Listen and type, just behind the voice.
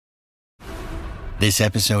This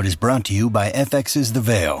episode is brought to you by FX's The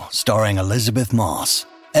Veil, starring Elizabeth Moss.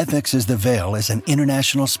 FX's The Veil is an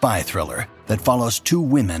international spy thriller that follows two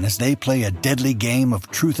women as they play a deadly game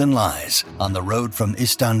of truth and lies on the road from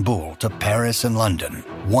Istanbul to Paris and London.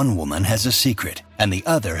 One woman has a secret, and the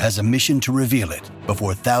other has a mission to reveal it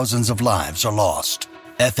before thousands of lives are lost.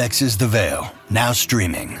 FX's The Veil, now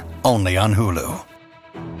streaming, only on Hulu.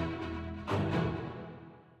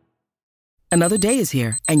 Another day is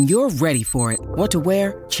here, and you're ready for it. What to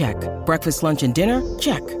wear? Check. Breakfast, lunch, and dinner?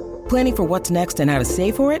 Check. Planning for what's next and how to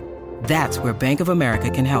save for it? That's where Bank of America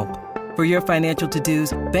can help. For your financial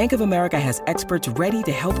to-dos, Bank of America has experts ready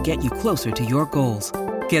to help get you closer to your goals.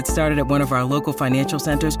 Get started at one of our local financial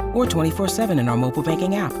centers or 24/7 in our mobile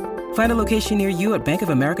banking app. Find a location near you at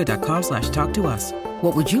bankofamerica.com/talktous.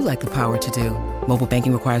 What would you like the power to do? Mobile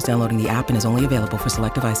banking requires downloading the app and is only available for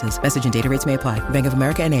select devices. Message and data rates may apply. Bank of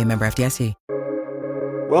America N.A., member FDIC.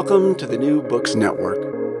 Welcome to the New Books Network.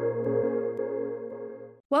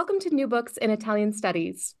 Welcome to New Books in Italian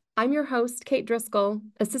Studies. I'm your host, Kate Driscoll,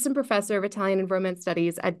 Assistant Professor of Italian and Romance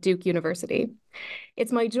Studies at Duke University.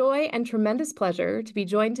 It's my joy and tremendous pleasure to be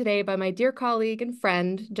joined today by my dear colleague and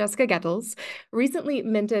friend, Jessica Goethals, recently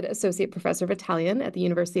minted Associate Professor of Italian at the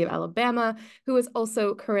University of Alabama, who is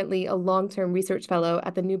also currently a long-term research fellow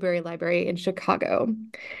at the Newberry Library in Chicago.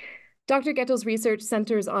 Dr. Goethals' research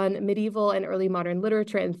centers on medieval and early modern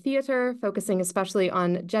literature and theater, focusing especially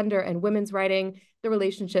on gender and women's writing, the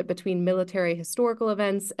relationship between military historical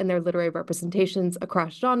events and their literary representations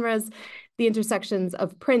across genres, the intersections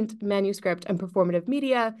of print, manuscript, and performative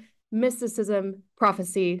media, mysticism,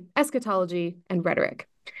 prophecy, eschatology, and rhetoric.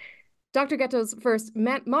 Dr. Goethals' first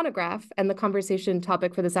monograph and the conversation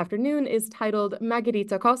topic for this afternoon is titled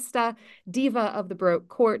Margherita Costa, Diva of the Baroque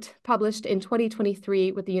Court, published in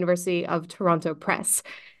 2023 with the University of Toronto Press.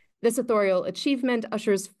 This authorial achievement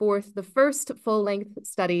ushers forth the first full-length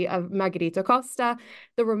study of Margherita Costa,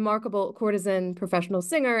 the remarkable courtesan, professional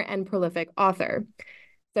singer, and prolific author.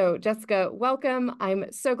 So, Jessica, welcome.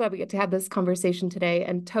 I'm so glad we get to have this conversation today,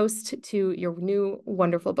 and toast to your new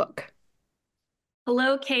wonderful book.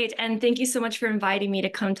 Hello, Kate, and thank you so much for inviting me to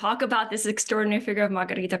come talk about this extraordinary figure of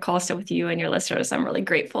Margherita Costa with you and your listeners. I'm really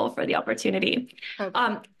grateful for the opportunity.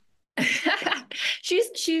 Okay.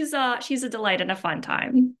 She's a delight and a fun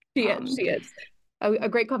time. She is. A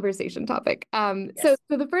great conversation topic. Yes. So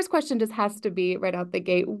the first question just has to be right out the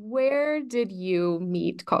gate. Where did you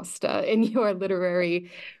meet Costa in your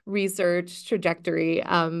literary research trajectory?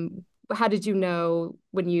 How did you know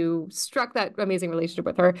when you struck that amazing relationship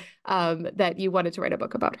with her that you wanted to write a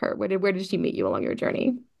book about her? Where did she meet you along your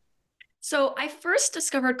journey? So I first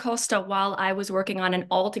discovered Costa while I was working on an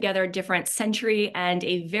altogether different century and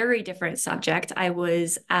a very different subject. I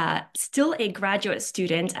was still a graduate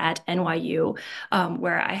student at NYU,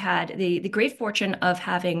 where I had the great fortune of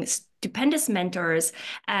having stupendous mentors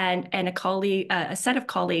and a set of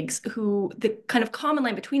colleagues who the kind of common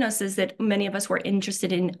line between us is that many of us were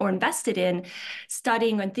interested in or invested in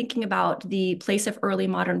studying and thinking about the place of early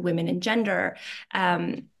modern women and gender.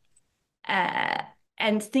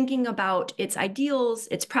 And thinking about its ideals,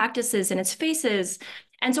 its practices, and its faces.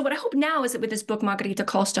 And so what I hope now is that with this book, Margherita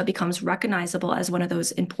Costa becomes recognizable as one of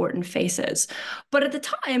those important faces. But at the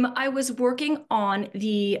time, I was working on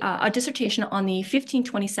a dissertation on the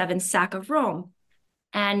 1527 sack of Rome,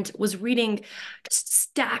 and was reading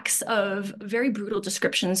stacks of very brutal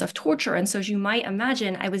descriptions of torture. And so as you might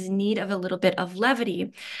imagine, I was in need of a little bit of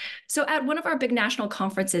levity. So at one of our big national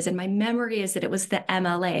conferences, and my memory is that it was the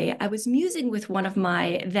MLA, I was musing with one of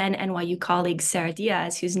my then NYU colleagues, Sarah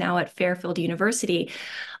Diaz, who's now at Fairfield University,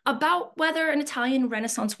 about whether an Italian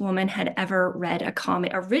Renaissance woman had ever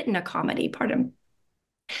written a comedy.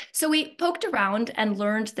 So we poked around and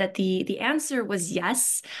learned that the answer was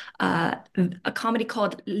yes. A comedy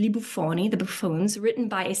called Li Buffoni, The Buffoons, written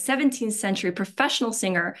by a 17th century professional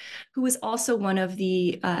singer who was also one of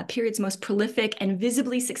the period's most prolific and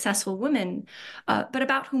visibly successful women, but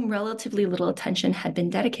about whom relatively little attention had been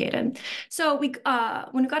dedicated. So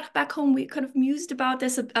when we got back home, we kind of mused about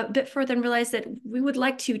this a bit further and realized that we would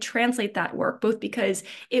like to translate that work, both because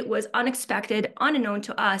it was unexpected, unknown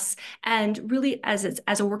to us, and really as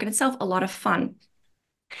a work in itself, a lot of fun.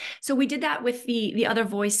 So we did that with the Other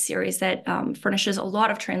Voice series that furnishes a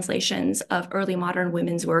lot of translations of early modern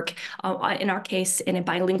women's work, in our case, in a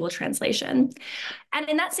bilingual translation. And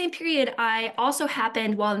in that same period, I also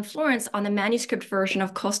happened, while in Florence, on the manuscript version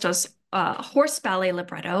of Costa's horse ballet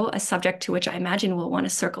libretto, a subject to which I imagine we'll want to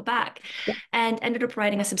circle back, and ended up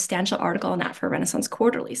writing a substantial article on that for Renaissance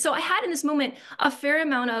Quarterly. So I had in this moment a fair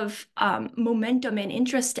amount of momentum and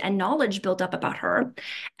interest and knowledge built up about her.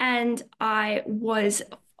 And I was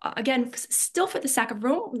again, still for the Sack of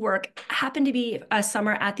Rome work, happened to be a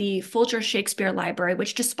summer at the Folger Shakespeare Library,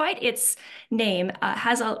 which, despite its name,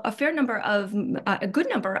 has a fair number of, a good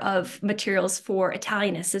number of materials for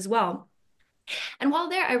Italianists as well. And while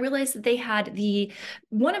there, I realized that they had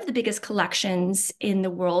one of the biggest collections in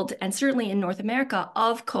the world, and certainly in North America,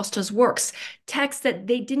 of Costa's works, texts that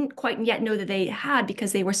they didn't quite yet know that they had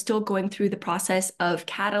because they were still going through the process of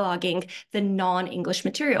cataloging the non-English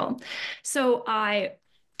material. So I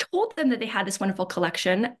told them that they had this wonderful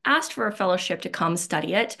collection, asked for a fellowship to come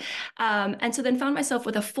study it, and so then found myself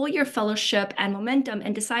with a full year fellowship and momentum,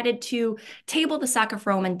 and decided to table the Sack of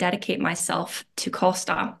Rome and dedicate myself to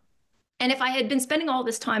Costa. And if I had been spending all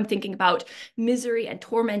this time thinking about misery and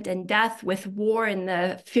torment and death with war in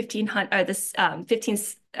the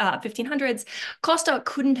 1500s, Costa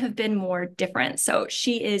couldn't have been more different. So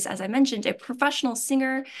she is, as I mentioned, a professional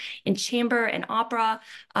singer in chamber and opera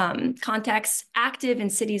contexts, active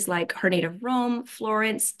in cities like her native Rome,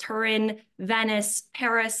 Florence, Turin, Venice,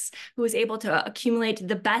 Paris, who was able to accumulate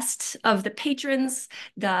the best of the patrons,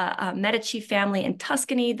 the Medici family in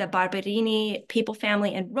Tuscany, the Barberini papal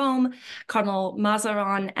family in Rome, Cardinal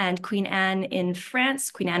Mazarin and Queen Anne in France.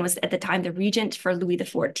 Queen Anne was at the time the regent for Louis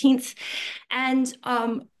XIV. And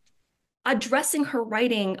addressing her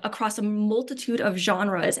writing across a multitude of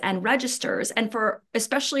genres and registers, and for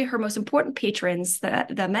especially her most important patrons,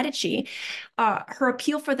 the Medici, her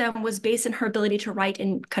appeal for them was based in her ability to write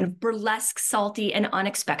in kind of burlesque, salty, and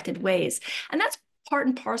unexpected ways. And that's part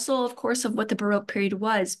and parcel, of course, of what the Baroque period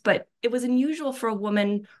was, but it was unusual for a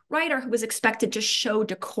woman writer who was expected to show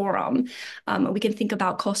decorum. We can think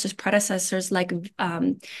about Costa's predecessors like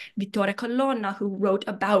Vittore Colonna, who wrote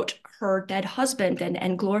about her dead husband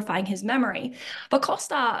and glorifying his memory. But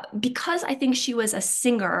Costa, because I think she was a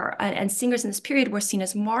singer, and singers in this period were seen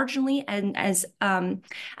as marginally and as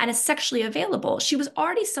sexually available, she was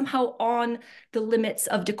already somehow on the limits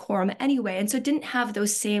of decorum anyway, and so didn't have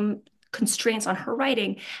those same constraints on her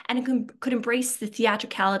writing, and could embrace the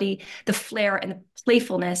theatricality, the flair, and the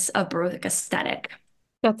playfulness of Baroque aesthetic.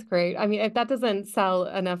 That's great. I mean, if that doesn't sell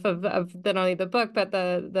enough of not only the book, but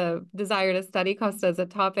the desire to study Costa as a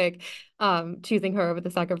topic, choosing her over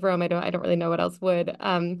the Sack of Rome, I don't really know what else would.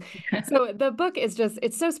 So the book is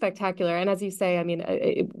it's so spectacular. And as you say, I mean,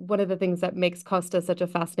 one of the things that makes Costa such a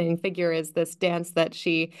fascinating figure is this dance that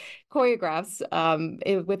she choreographs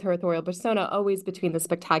with her authorial persona, always between the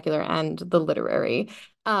spectacular and the literary.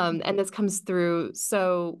 And this comes through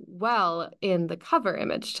so well in the cover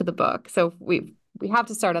image to the book. So we have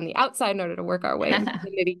to start on the outside in order to work our way into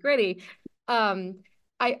the nitty-gritty.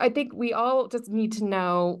 I think we all just need to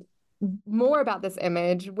know more about this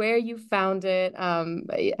image, where you found it,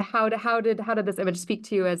 how did this image speak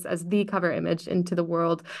to you as the cover image into the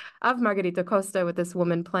world of Margherita Costa, with this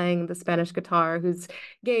woman playing the Spanish guitar, whose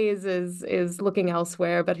gaze is looking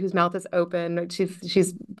elsewhere, but whose mouth is open.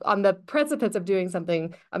 She's on the precipice of doing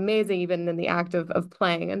something amazing, even in the act of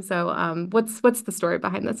playing. And so, what's the story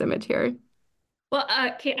behind this image here? Well,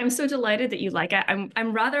 Kate, I'm so delighted that you like it.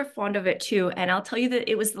 I'm rather fond of it too, and I'll tell you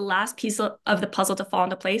that it was the last piece of the puzzle to fall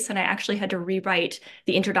into place, and I actually had to rewrite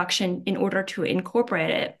the introduction in order to incorporate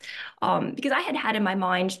it, because I had in my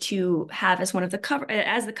mind to have as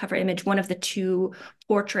the cover image one of the two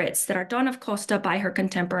portraits that are done of Costa by her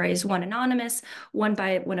contemporaries, one anonymous, one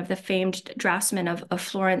by one of the famed draftsmen of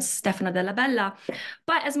Florence, Stefano della Bella.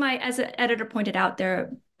 But as the editor pointed out,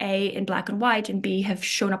 they're A, in black and white, and B, have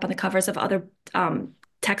shown up on the covers of other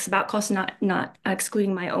texts about Costa, not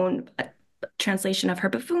excluding my own translation of her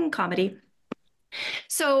buffoon comedy.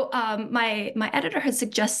 So my editor had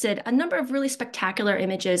suggested a number of really spectacular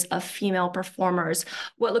images of female performers,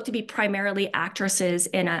 what looked to be primarily actresses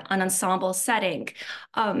in an ensemble setting.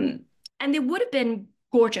 And they would have been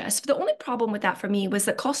gorgeous. But the only problem with that for me was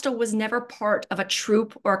that Costa was never part of a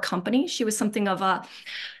troupe or a company. She was something of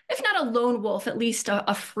if not a lone wolf, at least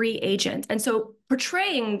a free agent. And so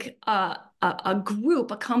portraying a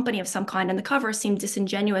group, a company of some kind on the cover seemed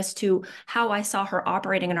disingenuous to how I saw her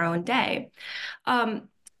operating in her own day.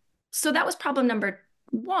 So that was problem number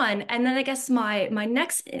one. And then I guess my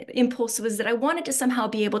next impulse was that I wanted to somehow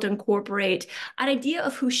be able to incorporate an idea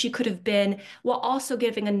of who she could have been, while also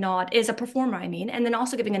giving a nod, as a performer, I mean, and then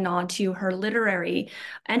also giving a nod to her literary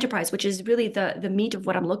enterprise, which is really the meat of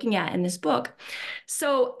what I'm looking at in this book.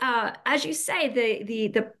 So as you say,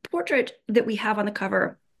 the portrait that we have on the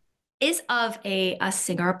cover is of a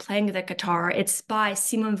singer playing the guitar. It's by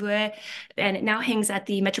Simone Vouet, and it now hangs at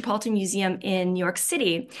the Metropolitan Museum in New York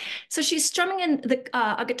City. So she's strumming in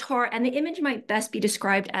a guitar, and the image might best be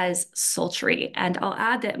described as sultry. And I'll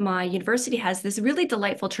add that my university has this really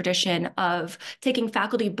delightful tradition of taking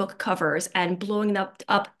faculty book covers and blowing them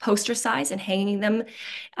up poster size and hanging them,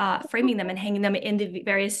 framing them and hanging them in the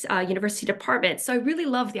various university departments. So I really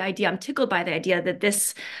love the idea. I'm tickled by the idea that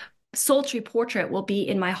this sultry portrait will be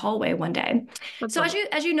in my hallway one day. That's so wonderful.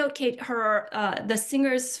 as you note, Kate, her the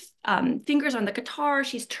singer's fingers on the guitar,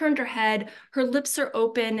 she's turned her head, her lips are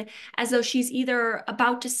open as though she's either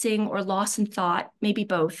about to sing or lost in thought, maybe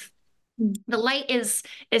both. The light is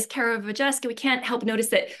Caravaggesca. We can't help notice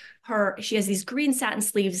that she has these green satin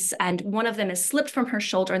sleeves, and one of them is slipped from her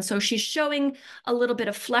shoulder, and so she's showing a little bit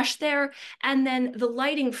of flesh there. And then the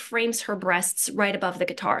lighting frames her breasts right above the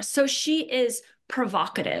guitar, so she is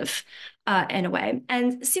provocative in a way.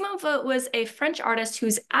 And Simone Vouet was a French artist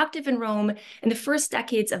who's active in Rome in the first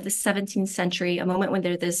decades of the 17th century, a moment when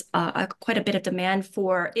there's quite a bit of demand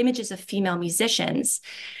for images of female musicians.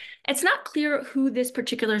 It's not clear who this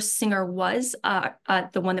particular singer was,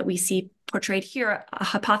 the one that we see portrayed here. A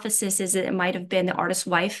hypothesis is that it might have been the artist's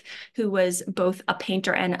wife, who was both a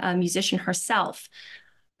painter and a musician herself.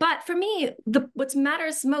 But for me, what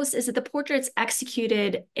matters most is that the portrait's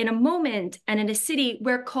executed in a moment and in a city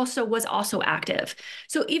where Costa was also active.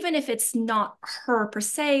 So even if it's not her per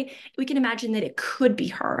se, we can imagine that it could be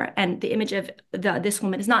her. And the image of this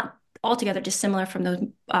woman is not altogether dissimilar from those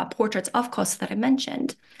portraits of Costa that I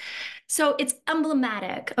mentioned. So it's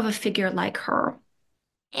emblematic of a figure like her.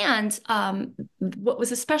 And what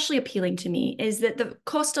was especially appealing to me is that the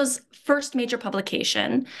Costa's first major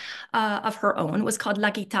publication of her own was called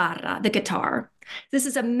La Chitarra, the guitar. This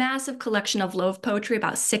is a massive collection of love poetry,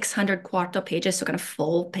 about 600 quarto pages, so kind of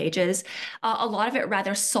full pages. A lot of it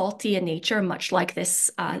rather salty in nature, much like this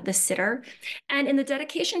sitter. And in the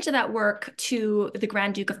dedication to that work to the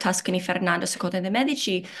Grand Duke of Tuscany, Ferdinando II de'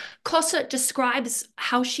 Medici, Costa describes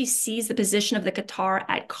how she sees the position of the guitar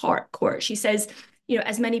at court. She says,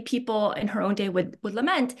 as many people in her own day would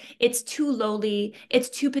lament, it's too lowly, it's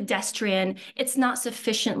too pedestrian, it's not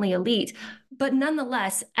sufficiently elite. But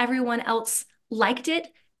nonetheless, everyone else liked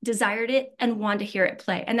it, desired it, and wanted to hear it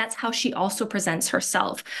play. And that's how she also presents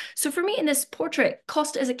herself. So for me, in this portrait,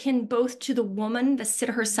 Costa is akin both to the woman, the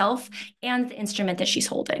sitter herself, and the instrument that she's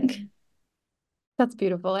holding. That's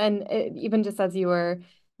beautiful. And even just as you were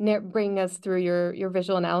bringing us through your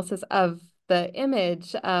visual analysis of the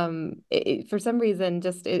image, for some reason,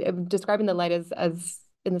 just describing the light as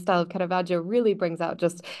in the style of Caravaggio really brings out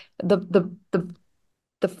just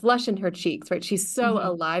the flush in her cheeks, right? She's so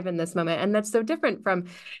alive in this moment. And that's so different from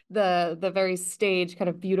the very staged kind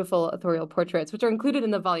of beautiful authorial portraits, which are included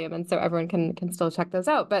in the volume. And so everyone can still check those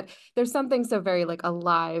out. But there's something so very like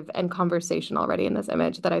alive and conversation already in this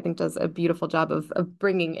image that I think does a beautiful job of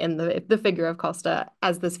bringing in the figure of Costa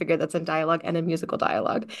as this figure that's in dialogue and in musical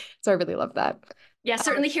dialogue. So I really love that. Yeah,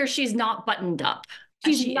 certainly here she's not buttoned up.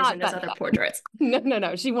 She is in those other portraits.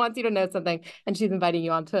 No. She wants you to know something, and she's inviting you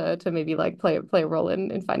on to maybe like play a role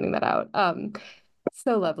in finding that out.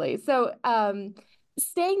 So lovely. So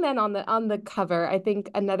staying then on the cover, I think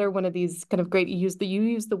another one of these kind of great, you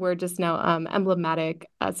used the word just now, emblematic.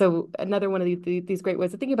 So another one of these great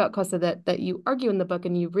ways of thinking about Costa that you argue in the book,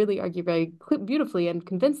 and you really argue very beautifully and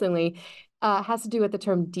convincingly, has to do with the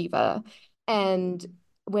term diva. And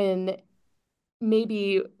when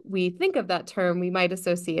maybe we think of that term, we might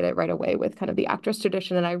associate it right away with kind of the actress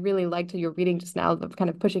tradition. And I really liked your reading just now of kind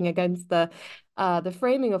of pushing against the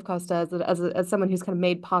framing of Costa as someone who's kind of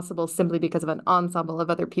made possible simply because of an ensemble of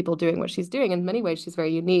other people doing what she's doing. In many ways, she's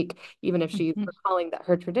very unique, even if she's recalling that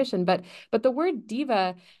her tradition. But the word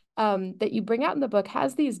diva that you bring out in the book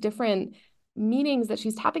has these different meanings that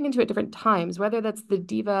she's tapping into at different times, whether that's the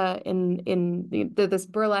diva in this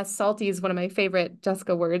burlesque. Salty is one of my favorite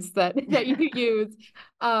Jessica words that you use.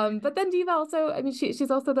 But then diva also, I mean,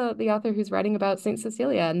 she's also the author who's writing about Saint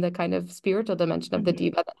Cecilia and the kind of spiritual dimension of the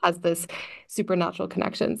diva that has this supernatural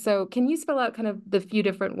connection. So can you spell out kind of the few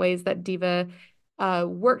different ways that diva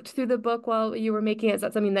worked through the book while you were making it? Is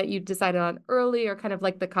that something that you decided on early, or kind of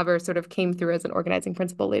like the cover sort of came through as an organizing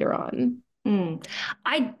principle later on?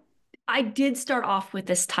 I did start off with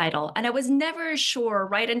this title, and I was never sure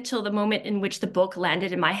right until the moment in which the book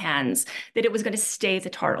landed in my hands that it was going to stay the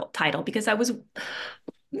title, because I was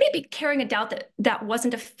maybe carrying a doubt that that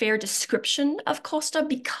wasn't a fair description of Costa,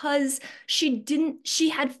 because she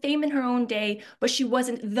had fame in her own day, but she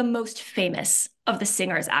wasn't the most famous of the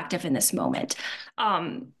singers active in this moment.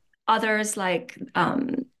 Others like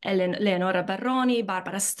Eleonora Baroni,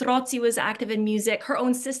 Barbara Strozzi was active in music. Her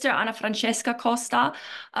own sister, Anna Francesca Costa,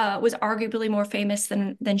 was arguably more famous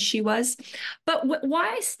than she was. But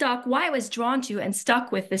why I was drawn to and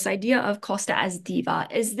stuck with this idea of Costa as diva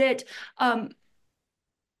is that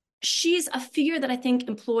she's a figure that I think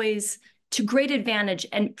employs to great advantage,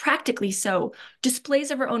 and practically so,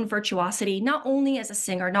 displays of her own virtuosity, not only as a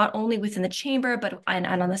singer, not only within the chamber, and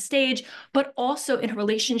on the stage, but also in her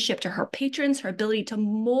relationship to her patrons, her ability to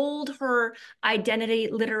mold her identity,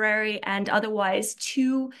 literary and otherwise,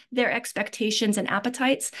 to their expectations and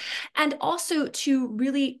appetites, and also to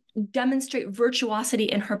really demonstrate virtuosity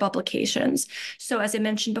in her publications. So as I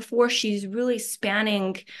mentioned before, she's really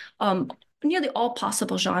spanning nearly all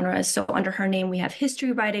possible genres. So under her name, we have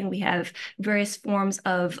history writing, we have various forms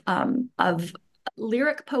of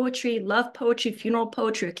lyric poetry, love poetry, funeral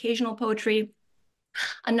poetry, occasional poetry,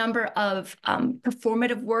 a number of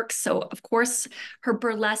performative works. So of course, her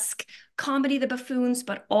burlesque comedy, The Buffoons,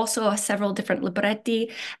 but also several different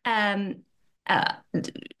libretti,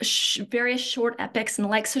 various short epics and the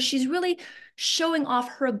like. So she's really showing off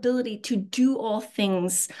her ability to do all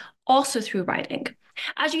things also through writing.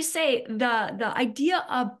 As you say, the idea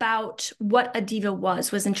about what a diva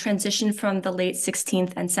was in transition from the late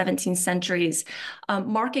 16th and 17th centuries,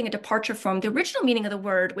 marking a departure from the original meaning of the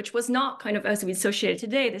word, which was not kind of, as we associate it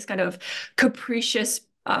today, this kind of capricious,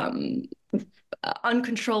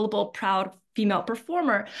 uncontrollable, proud female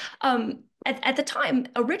performer. At the time,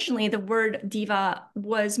 originally, the word diva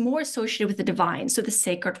was more associated with the divine, so the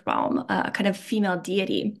sacred realm, a kind of female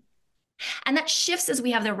deity. And that shifts as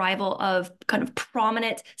we have the arrival of kind of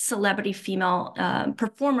prominent celebrity female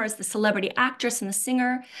performers, the celebrity actress and the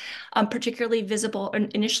singer, particularly visible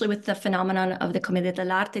initially with the phenomenon of the Commedia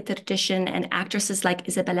dell'arte tradition and actresses like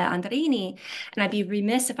Isabella Andreini. And I'd be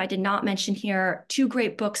remiss if I did not mention here two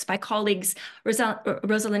great books by colleagues,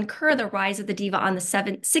 Rosalind Kerr, The Rise of the Diva on the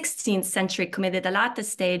 16th century Commedia dell'arte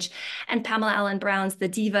stage, and Pamela Allen Brown's The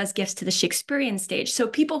Diva's Gifts to the Shakespearean Stage.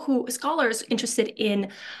 So scholars interested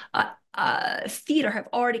in theater have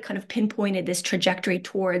already kind of pinpointed this trajectory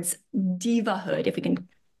towards divahood, if we can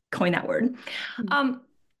coin that word.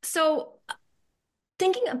 So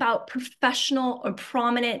thinking about professional or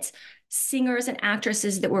prominent singers and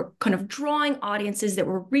actresses that were kind of drawing audiences, that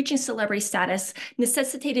were reaching celebrity status,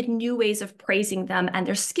 necessitated new ways of praising them and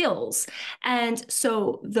their skills. And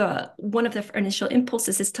so one of the initial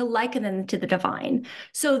impulses is to liken them to the divine.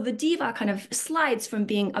 So the diva kind of slides from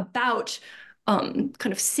being about kind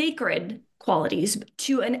of sacred qualities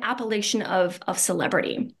to an appellation of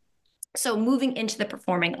celebrity. So moving into the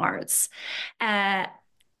performing arts.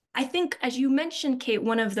 I think, as you mentioned, Kate,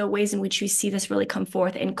 one of the ways in which we see this really come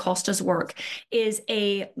forth in Costa's work is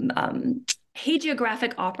a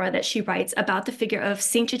hagiographic opera that she writes about the figure of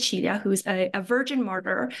Saint Cecilia, who's a virgin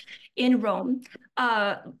martyr in Rome.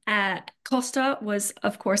 Costa was,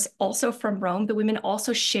 of course, also from Rome. The women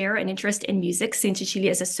also share an interest in music. Saint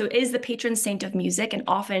Cecilia is the patron saint of music, and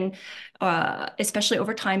often, especially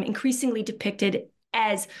over time, increasingly depicted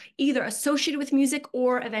as either associated with music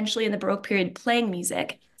or eventually in the Baroque period playing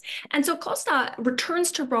music. And so Costa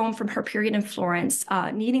returns to Rome from her period in Florence,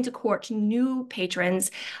 needing to court new patrons,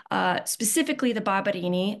 specifically the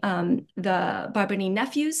Barberini. The Barberini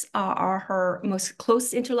nephews are her most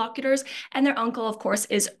close interlocutors, and their uncle, of course,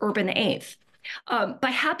 is Urban VIII. By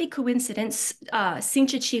happy coincidence, Saint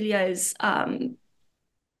Cecilia's kind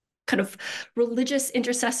of religious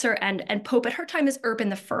intercessor and pope at her time is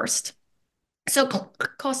Urban I. So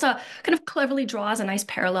Costa kind of cleverly draws a nice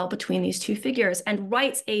parallel between these two figures and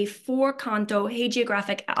writes a four-canto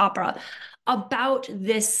hagiographic opera about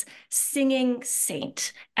this singing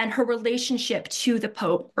saint and her relationship to the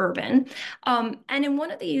Pope Urban. And in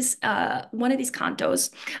one of these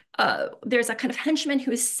cantos, there's a kind of henchman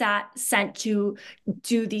who is sent to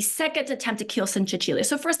do the second attempt to kill Saint Cecilia.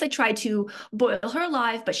 So first they tried to boil her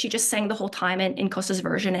alive, but she just sang the whole time in Costa's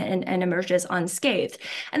version and emerges unscathed.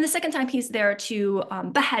 And the second time he's there to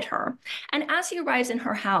behead her. And as he arrives in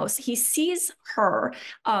her house, he sees her,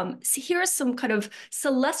 hears some kind of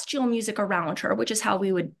celestial music around her, which is how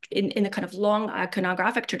we would, in the kind of long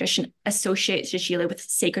iconographic tradition, associate Cecilia with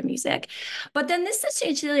sacred music. But then this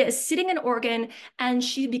Cecilia is sitting in an organ and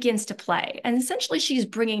she begins to play. And essentially she's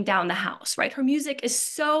bringing down the house, right? Her music is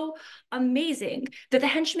so amazing that the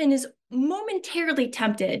henchman is momentarily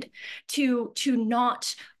tempted to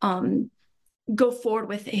not go forward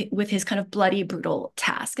with his kind of bloody, brutal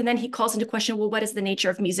task. And then he calls into question, well, what is the nature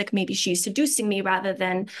of music? Maybe she's seducing me rather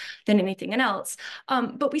than anything else.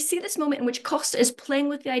 But we see this moment in which Costa is playing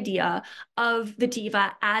with the idea of the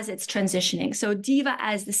diva as it's transitioning. So diva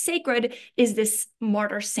as the sacred is this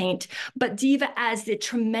martyr saint, but diva as the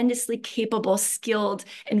tremendously capable, skilled,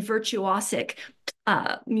 and virtuosic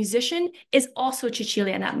musician is also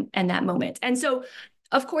Cecilia in that moment. And so,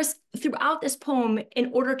 of course, throughout this poem,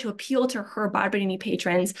 in order to appeal to her Barberini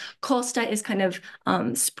patrons, Costa is kind of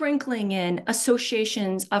sprinkling in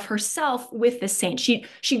associations of herself with the saint. She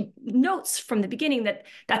notes from the beginning that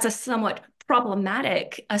that's a somewhat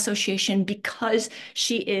problematic association because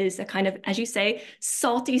she is a kind of, as you say,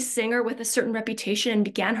 salty singer with a certain reputation and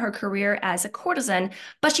began her career as a courtesan,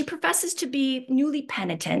 but she professes to be newly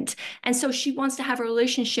penitent. And so she wants to have a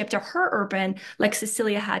relationship to her Urban like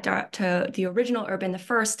Cecilia had to the original Urban the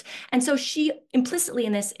first. And so she implicitly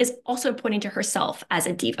in this is also pointing to herself as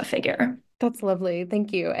a diva figure. That's lovely.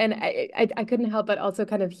 Thank you. And I couldn't help but also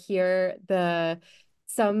kind of hear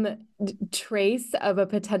some trace of a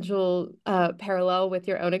potential parallel with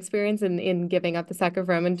your own experience in giving up the sack of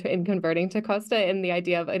Rome and in converting to Costa, in the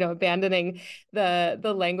idea of abandoning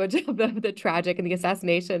the language of the tragic and the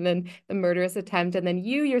assassination and the murderous attempt, and then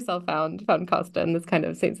you yourself found Costa in this kind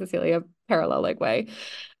of Saint Cecilia parallel like way.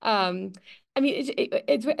 I mean,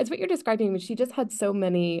 it's what you're describing. She just had so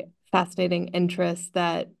many fascinating interests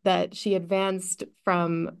that she advanced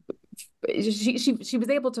from. She was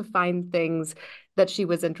able to find things that she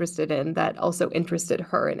was interested in that also interested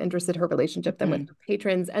her and interested her relationship then with her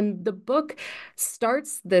patrons. And the book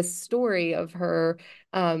starts this story of her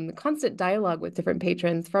constant dialogue with different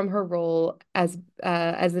patrons from her role as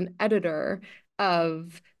an editor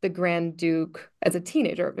of the Grand Duke, as a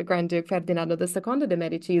teenager, of the Grand Duke Ferdinando II de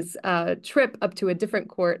Medici's trip up to a different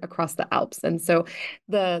court across the Alps. And so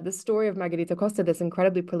the story of Margherita Costa, this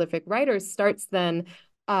incredibly prolific writer, starts then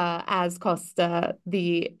as Costa,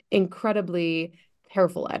 the incredibly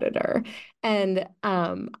careful editor. And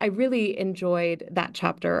I really enjoyed that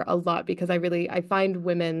chapter a lot because I find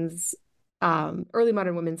early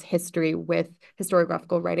modern women's history with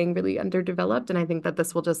historiographical writing really underdeveloped. And I think that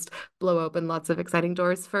this will just blow open lots of exciting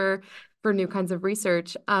doors for new kinds of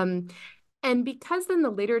research. And because then the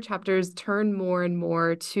later chapters turn more and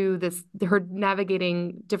more to her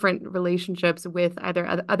navigating different relationships with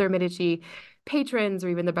either other Medici patrons or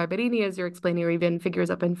even the Barberini, as you're explaining, or even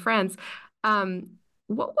figures up in France.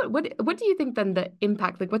 What do you think then the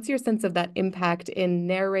impact, like what's your sense of that impact in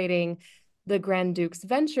narrating the Grand Duke's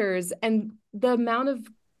ventures and the amount of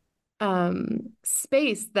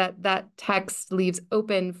space that text leaves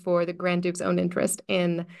open for the Grand Duke's own interest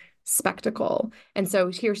in spectacle? And so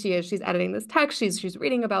here she is, she's editing this text, she's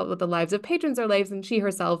reading about what the lives of patrons are lives, and she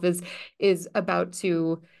herself is about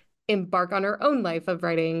to embark on her own life of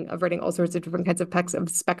writing all sorts of different kinds of texts of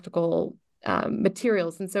spectacle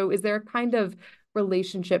materials. And so is there a kind of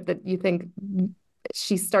relationship that you think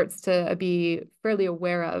she starts to be fairly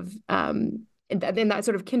aware of in that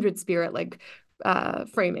sort of kindred spirit, like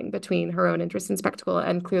framing between her own interest in spectacle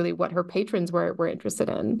and clearly what her patrons were interested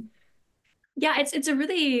in? Yeah, it's a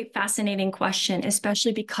really fascinating question,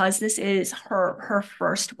 especially because this is her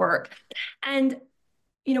first work. And,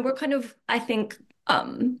 we're kind of, I think,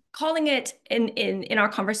 calling it in our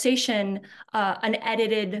conversation an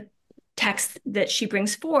edited text that she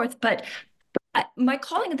brings forth. But my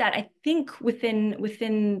calling of that, I think, within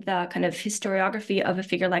the kind of historiography of a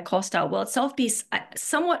figure like Costa will itself be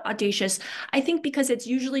somewhat audacious, I think, because it's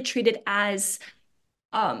usually treated as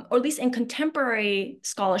or at least in contemporary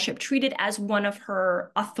scholarship, treated as one of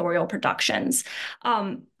her authorial productions.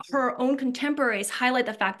 Her own contemporaries highlight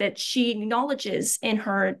the fact that she acknowledges in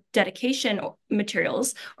her dedication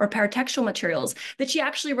materials or paratextual materials that she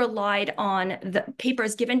actually relied on the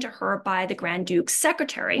papers given to her by the Grand Duke's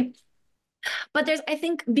secretary. But I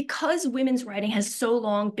think, because women's writing has so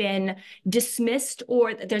long been dismissed,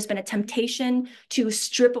 or there's been a temptation to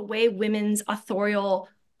strip away women's authorial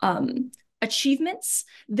achievements,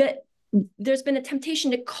 that there's been a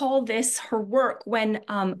temptation to call this her work when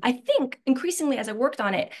I think increasingly as I worked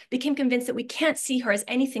on it, became convinced that we can't see her as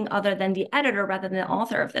anything other than the editor rather than the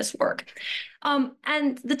author of this work.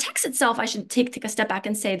 And the text itself, I should take a step back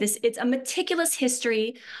and say this, it's a meticulous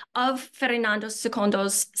history of Ferdinando II's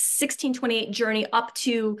 1628 journey up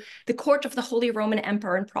to the court of the Holy Roman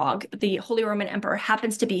Emperor in Prague. The Holy Roman Emperor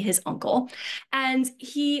happens to be his uncle. And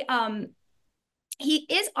he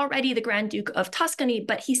is already the Grand Duke of Tuscany,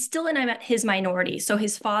 but he's still in his minority. So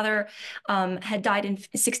his father had died in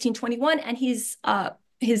 1621, and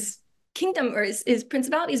his kingdom or his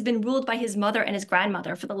principality has been ruled by his mother and his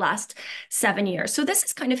grandmother for the last 7 years. So this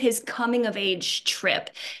is kind of his coming of age trip.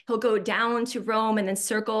 He'll go down to Rome and then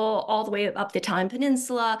circle all the way up the Italian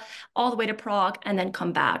peninsula, all the way to Prague, and then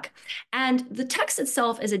come back. And the text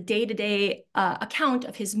itself is a day-to-day account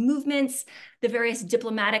of his movements, the various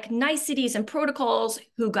diplomatic niceties and protocols,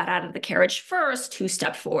 who got out of the carriage first, who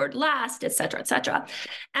stepped forward last, et cetera,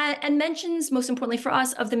 and mentions, most importantly for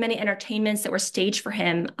us, of the many entertainments that were staged for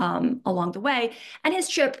him along the way. And his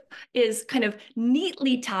trip is kind of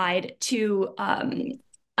neatly tied to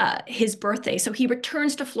his birthday. So he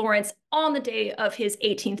returns to Florence on the day of his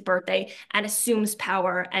 18th birthday and assumes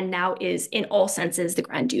power, and now is, in all senses, the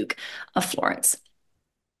Grand Duke of Florence.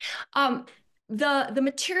 The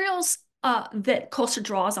materials that Costa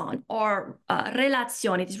draws on are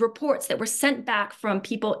relazioni, these reports that were sent back from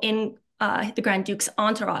people in the Grand Duke's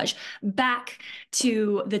entourage back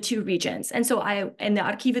to the two regions. And so in the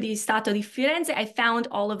Archivio di Stato di Firenze, I found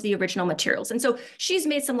all of the original materials. And so she's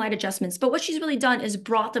made some light adjustments, but what she's really done is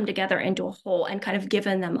brought them together into a whole and kind of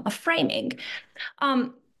given them a framing.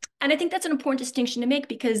 And I think that's an important distinction to make,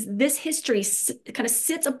 because this history kind of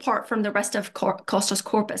sits apart from the rest of Costa's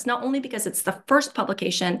corpus, not only because it's the first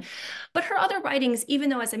publication, but her other writings,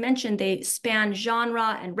 even though, as I mentioned, they span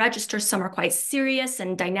genre and register. Some are quite serious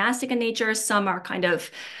and dynastic in nature. Some are kind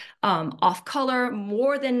of off color,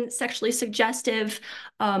 more than sexually suggestive,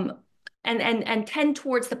 and tend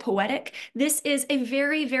towards the poetic. This is a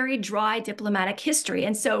very, very dry diplomatic history.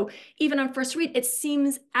 And so even on first read, it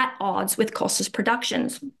seems at odds with Costa's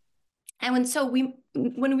productions. And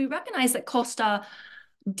when we recognize that Costa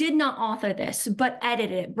did not author this, but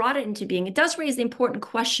edited it, brought it into being, it does raise the important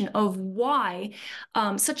question of why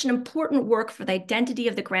such an important work for the identity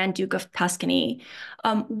of the Grand Duke of Tuscany,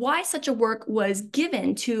 why such a work was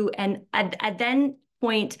given to a then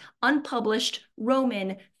point unpublished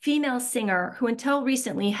Roman female singer who until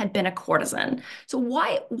recently had been a courtesan. So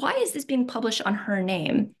why is this being published under her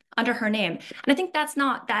name? And I think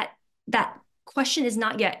that question is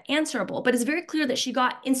not yet answerable, but it's very clear that she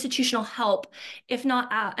got institutional help, if not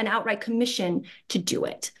an outright commission, to do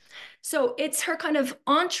it. So it's her kind of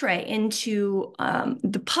entree into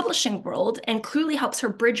the publishing world, and clearly helps her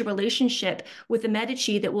bridge a relationship with the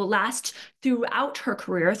Medici that will last throughout her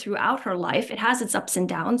career, throughout her life. It has its ups and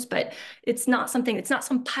downs, but it's not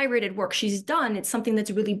some pirated work she's done. It's something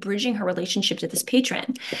that's really bridging her relationship to this patron.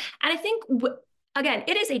 And I think again,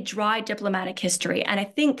 it is a dry diplomatic history. And I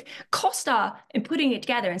think Costa, in putting it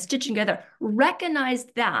together and stitching together,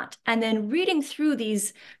 recognized that. And then reading through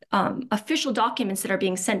these official documents that are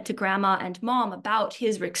being sent to grandma and mom about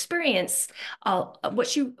his experience, what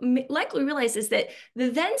she likely realized is that the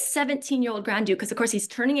then 17-year-old Grand Duke, because of course he's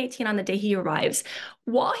turning 18 on the day he arrives,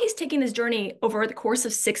 while he's taking this journey over the course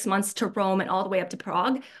of 6 months to Rome and all the way up to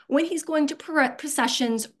Prague, when he's going to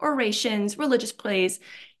processions, orations, religious plays,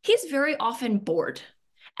 he's very often bored.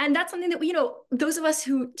 And that's something that, those of us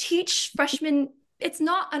who teach freshmen, it's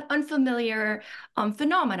not an unfamiliar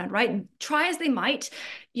phenomenon, right? Try as they might,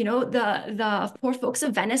 the poor folks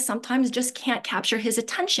of Venice sometimes just can't capture his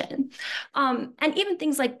attention. And even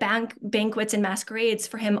things like banquets and masquerades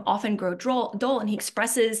for him often grow dull, and he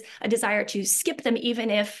expresses a desire to skip them, even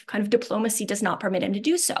if kind of diplomacy does not permit him to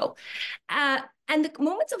do so. And the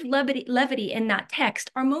moments of levity in that text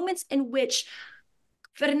are moments in which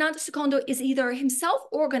Ferdinando II is either himself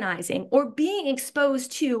organizing or being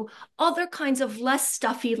exposed to other kinds of less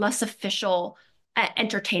stuffy, less official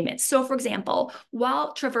entertainment. So, for example,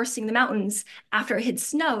 while traversing the mountains after it had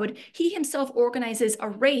snowed, he himself organizes a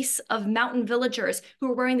race of mountain villagers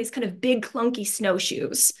who are wearing these kind of big, clunky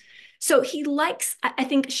snowshoes. So he likes, I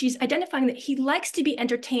think she's identifying that he likes to be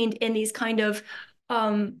entertained in these kind of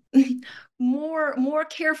more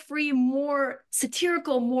carefree, more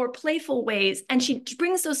satirical, more playful ways. And she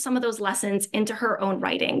brings some of those lessons into her own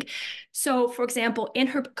writing. So, for example, in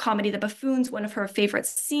her comedy, The Buffoons, one of her favorite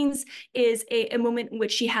scenes is a moment in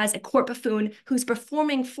which she has a court buffoon who's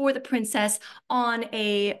performing for the princess on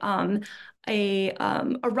a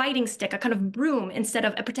riding stick, a kind of broom, instead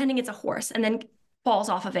of pretending it's a horse, and then falls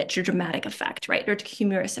off of it to dramatic effect, right? Or to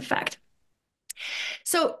humorous effect.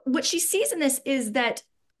 So what she sees in this is that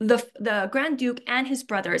the Grand Duke and his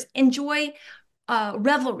brothers enjoy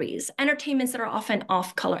revelries, entertainments that are often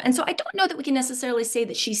off color. And so I don't know that we can necessarily say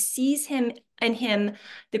that she sees him,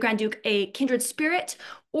 the Grand Duke, a kindred spirit,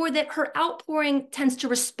 or that her outpouring tends to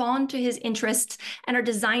respond to his interests and are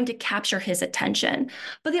designed to capture his attention.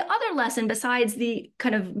 But the other lesson, besides the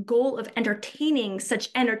kind of goal of entertaining such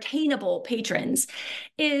entertainable patrons,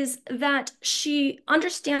 is that she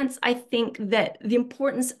understands, I think, that the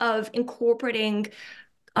importance of incorporating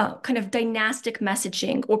kind of dynastic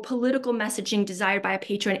messaging or political messaging desired by a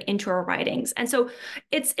patron into her writings. And so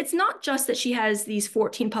it's not just that she has these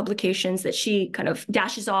 14 publications that she kind of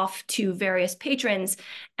dashes off to various patrons,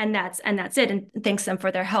 and that's it, and thanks them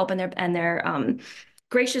for their help and their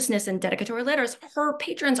graciousness and dedicatory letters. Her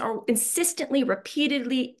patrons are insistently,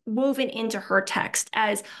 repeatedly woven into her text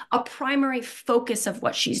as a primary focus of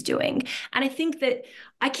what she's doing. And I think that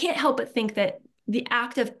I can't help but think that the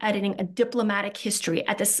act of editing a diplomatic history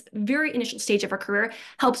at this very initial stage of her career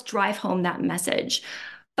helps drive home that message.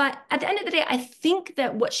 But at the end of the day, I think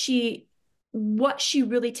that what she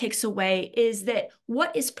really takes away is that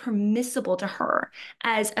what is permissible to her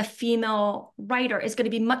as a female writer is going to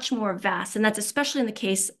be much more vast. And that's especially in the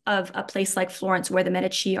case of a place like Florence, where the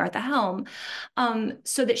Medici are at the helm,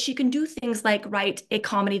 so that she can do things like write a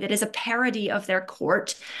comedy that is a parody of their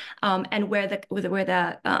court, and where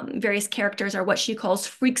the various characters are what she calls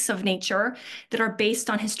freaks of nature that are based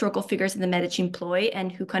on historical figures in the Medici employ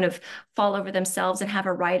and who kind of fall over themselves and have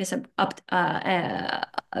a riotous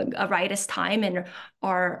time and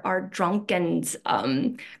are drunk and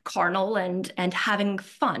carnal and having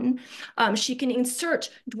fun. She can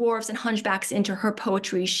insert dwarves and hunchbacks into her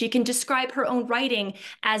poetry. She can describe her own writing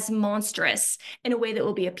as monstrous in a way that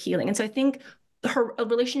will be appealing. And so I think her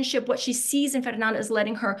relationship, what she sees in Ferdinand, is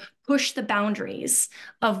letting her push the boundaries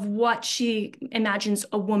of what she imagines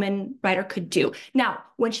a woman writer could do. Now,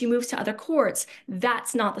 when she moves to other courts,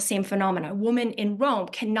 that's not the same phenomenon. A woman in Rome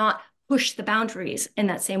cannot push the boundaries in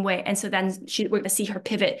that same way. And so then we're going to see her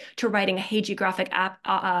pivot to writing a hagiographic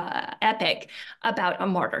epic about a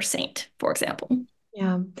martyr saint, for example.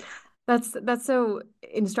 Yeah. That's so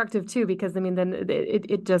instructive too, because I mean, then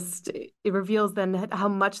it reveals then how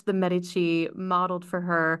much the Medici modeled for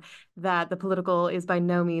her that the political is by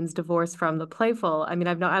no means divorced from the playful. I mean,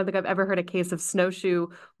 I don't think I've ever heard a case of snowshoe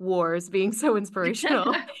wars being so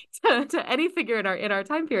inspirational to any figure in our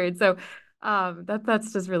time period. So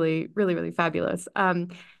that's just really, really, really fabulous.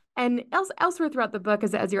 And elsewhere throughout the book,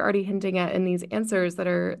 as you're already hinting at in these answers that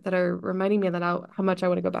are reminding me that how much I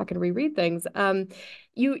want to go back and reread things.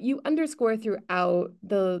 You underscore throughout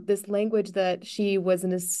this language that she was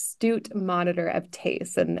an astute monitor of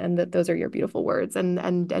taste, and that those are your beautiful words.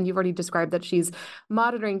 And you've already described that she's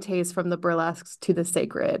monitoring taste from the burlesques to the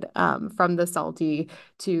sacred, from the salty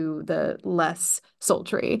to the less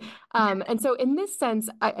sultry. And so in this sense,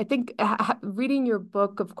 I think reading your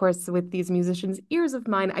book, of course, with these musicians' ears of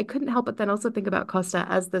mine, I couldn't help but then also think about Costa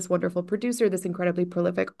as this wonderful producer, this incredibly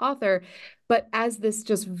prolific author, but as this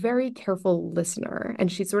just very careful listener.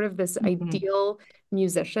 And she's sort of this ideal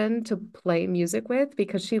musician to play music with,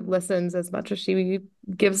 because she listens as much as she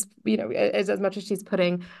gives, as much as she's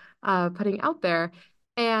putting out there.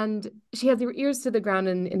 And she has her ears to the ground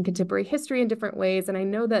in contemporary history in different ways. And I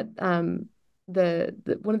know that the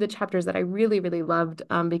one of the chapters that I really, really loved,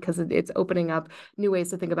 because it's opening up new ways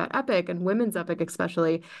to think about epic, and women's epic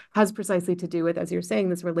especially, has precisely to do with, as you're saying,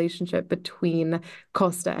 this relationship between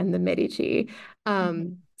Costa and the Medici.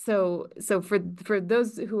 So for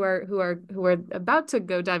those who are about to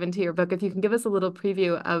go dive into your book, if you can give us a little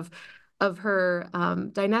preview of her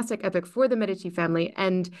dynastic epic for the Medici family,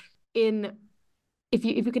 and if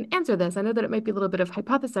you can answer this, I know that it might be a little bit of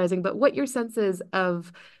hypothesizing, but what your sense is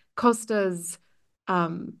of Costa's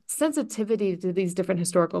sensitivity to these different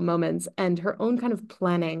historical moments and her own kind of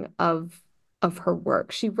planning of her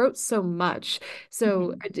work. She wrote so much.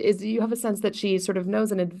 So do you have a sense that she sort of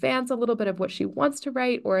knows in advance a little bit of what she wants to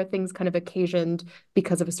write, or are things kind of occasioned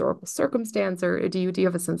because of historical circumstance, or do you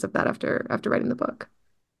have a sense of that after writing the book?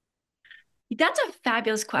 That's a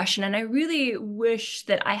fabulous question, and I really wish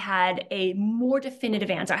that I had a more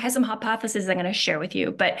definitive answer. I have some hypotheses I'm going to share with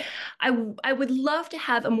you, but I would love to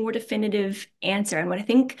have a more definitive answer. And what I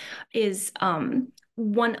think is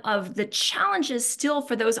one of the challenges still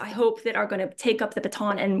for those, I hope, that are going to take up the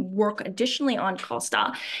baton and work additionally on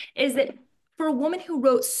Costa, is that for a woman who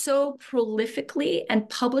wrote so prolifically and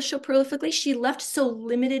published so prolifically, she left so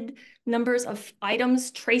limited numbers of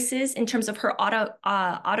items, traces in terms of her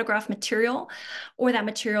autograph material, or that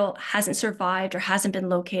material hasn't survived or hasn't been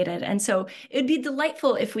located. And so it'd be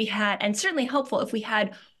delightful if we had, and certainly helpful if we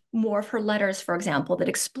had, more of her letters, for example, that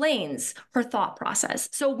explains her thought process.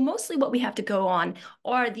 So mostly what we have to go on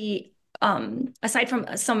are the aside from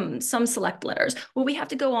some select letters, what we have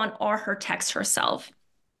to go on are her texts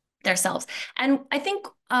themselves. And I think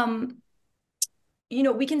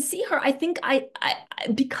we can see her. I think I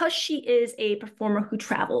because she is a performer who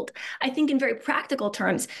traveled, I think in very practical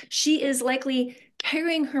terms, she is likely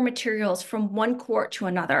carrying her materials from one court to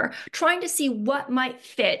another, trying to see what might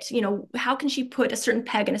fit, how can she put a certain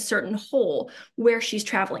peg in a certain hole where she's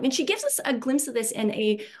traveling. And she gives us a glimpse of this in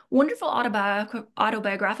a wonderful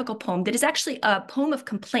autobiographical poem that is actually a poem of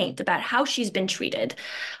complaint about how she's been treated.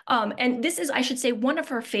 And this is, I should say, one of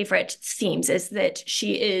her favorite themes, is that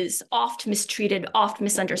she is oft mistreated, oft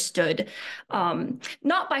misunderstood,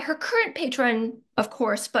 not by her current patron, of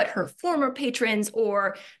course, but her former patrons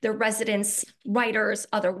or the residents, writers,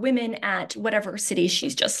 other women at whatever city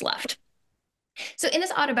she's just left. So in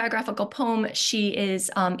this autobiographical poem, she is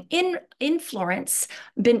in Florence.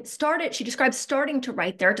 She describes starting to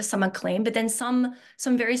write there to some acclaim, but then some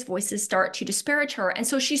various voices start to disparage her, and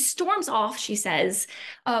so she storms off. She says,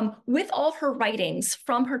 with all her writings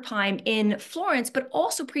from her time in Florence, but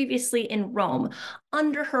also previously in Rome,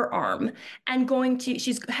 under her arm, and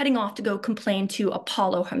she's heading off to go complain to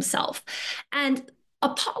Apollo himself. And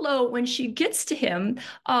Apollo, when she gets to him,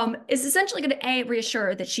 is essentially going to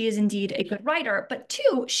reassure that she is indeed a good writer, but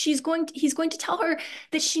two, he's going to tell her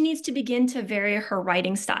that she needs to begin to vary her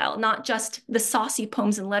writing style, not just the saucy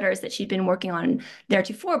poems and letters that she'd been working on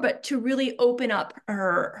theretofore, but to really open up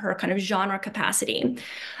her kind of genre capacity.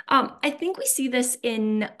 I think we see this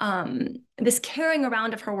in this carrying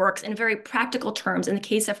around of her works in very practical terms in the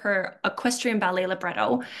case of her equestrian ballet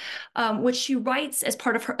libretto, which she writes as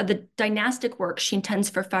part of the dynastic work she intends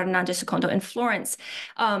for Ferdinando II in Florence.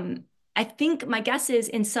 I think my guess is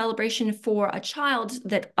in celebration for a child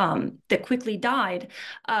that quickly died,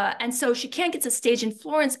 and so she can't get to stage in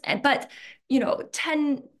Florence. But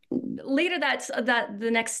later the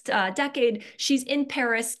next decade, she's in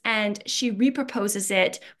Paris and she reproposes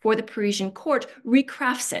it for the Parisian court,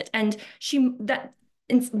 recrafts it, and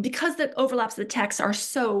because the overlaps of the texts are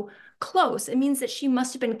so close, it means that she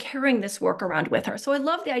must have been carrying this work around with her. So I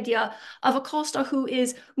love the idea of a Costa who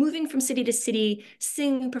is moving from city to city,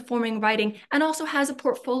 singing, performing, writing, and also has a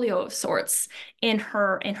portfolio of sorts in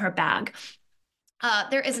her bag.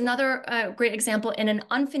 There is another great example in an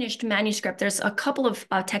unfinished manuscript. There's a couple of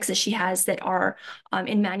texts that she has that are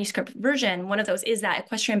in manuscript version. One of those is that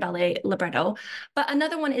equestrian ballet libretto. But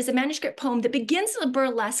another one is a manuscript poem that begins with a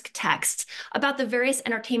burlesque text about the various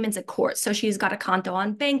entertainments at court. So she's got a canto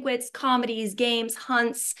on banquets, comedies, games,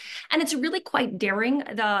 hunts, and it's really quite daring.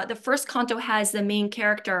 The first canto has the main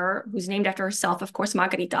character, who's named after herself, of course,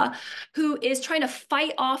 Margherita, who is trying to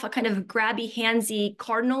fight off a kind of grabby, handsy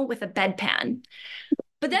cardinal with a bedpan.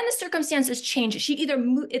 But then the circumstances change. It's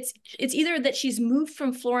either that she's moved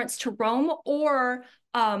from Florence to Rome, or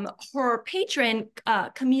her patron,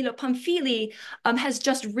 Camillo Pamphili, has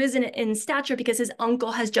just risen in stature because his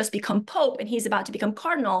uncle has just become pope and he's about to become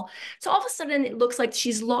cardinal. So all of a sudden, it looks like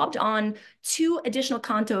she's lobbed on 2 additional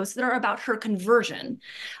cantos that are about her conversion,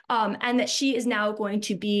 and that she is now going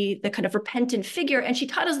to be the kind of repentant figure. And she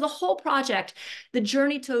titles the whole project "The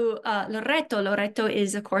Journey to Loreto." Loreto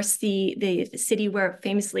is, of course, the city where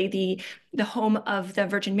famously the home of the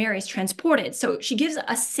Virgin Mary is transported. So she gives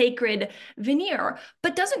a sacred veneer,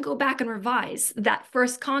 but doesn't go back and revise that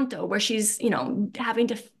first canto where she's, having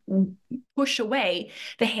to push away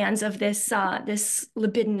the hands of this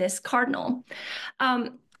libidinous cardinal.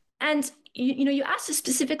 And you asked us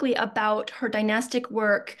specifically about her dynastic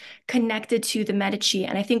work connected to the Medici,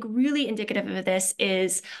 and I think really indicative of this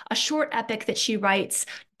is a short epic that she writes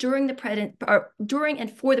during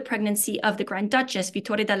and for the pregnancy of the Grand Duchess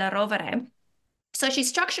Vittoria della Rovere. So she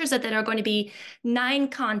structures it that there are going to be 9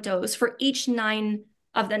 cantos for each 9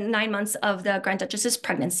 of the 9 months of the Grand Duchess's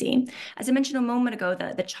pregnancy. As I mentioned a moment ago,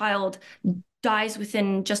 the child dies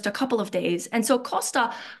within just a couple of days. And so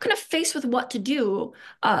Costa, kind of faced with what to do,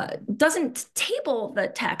 doesn't table the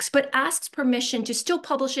text, but asks permission to still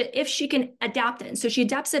publish it if she can adapt it. And so she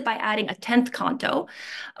adapts it by adding a 10th canto,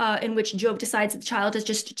 in which Jove decides that the child is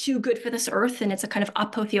just too good for this earth, and it's a kind of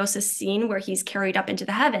apotheosis scene where he's carried up into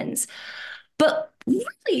the heavens. But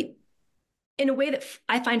really, in a way that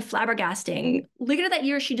I find flabbergasting, later that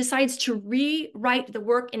year, she decides to rewrite the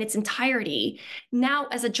work in its entirety, now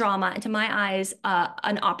as a drama, and to my eyes,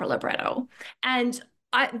 an opera libretto. And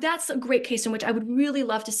that's a great case in which I would really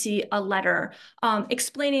love to see a letter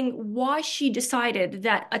explaining why she decided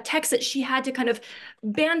that a text that she had to kind of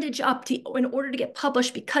bandage up in order to get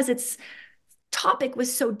published because its topic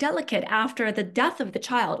was so delicate after the death of the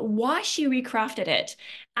child, why she recrafted it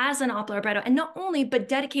as an opera libretto, and not only, but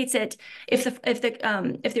dedicates it, if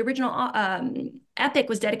the original epic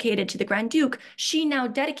was dedicated to the Grand Duke, she now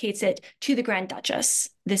dedicates it to the Grand Duchess,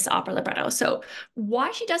 this opera libretto. So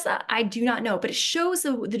why she does that, I do not know, but it shows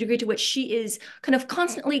the degree to which she is kind of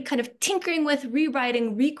constantly kind of tinkering with,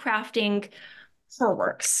 rewriting, recrafting her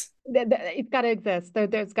works. It's got to exist.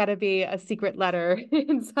 There's got to be a secret letter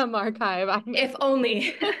in some archive. If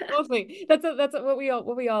only. Totally. That's what we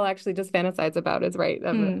all actually just fantasize about is right.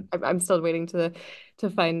 I'm still waiting to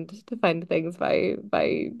find things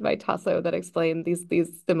by Tasso that explain these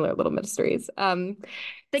similar little mysteries.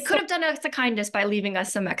 They could have done us a kindness by leaving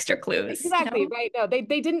us some extra clues. Exactly, right. No, they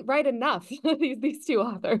didn't write enough, these two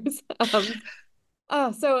authors.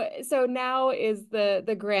 So now is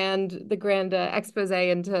the grand expose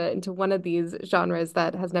into one of these genres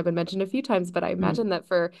that has now been mentioned a few times, but I imagine that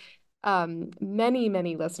for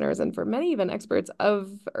many listeners and for many even experts of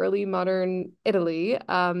early modern Italy,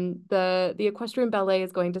 the equestrian ballet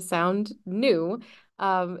is going to sound new.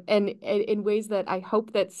 And in ways that I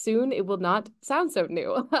hope that soon it will not sound so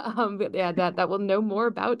new. But yeah, that we'll know more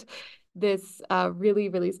about this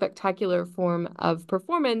really spectacular form of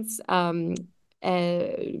performance, uh,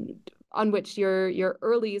 on which your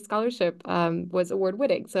early scholarship was award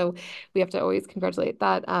winning. So we have to always congratulate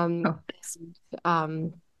that. Oh.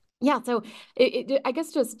 Um, yeah, so I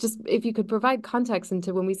guess just if you could provide context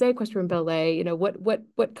into when we say equestrian ballet,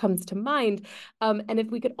 what comes to mind, and if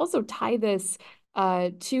we could also tie this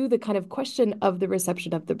to the kind of question of the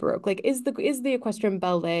reception of the Baroque, like is the equestrian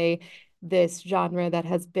ballet this genre that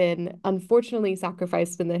has been unfortunately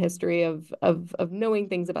sacrificed in the history of knowing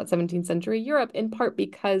things about 17th century Europe, in part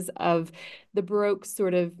because of the Baroque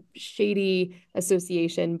sort of shady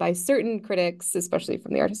association by certain critics, especially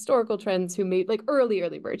from the art historical trends, who made like early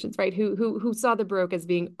versions, right? Who saw the Baroque as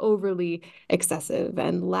being overly excessive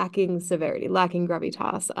and lacking severity, lacking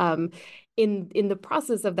gravitas. In the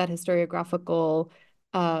process of that historiographical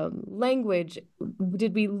language,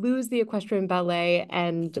 did we lose the equestrian ballet,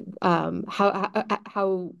 and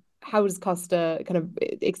how is Costa kind of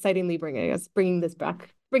excitingly bringing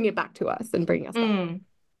it back to us and bringing us back?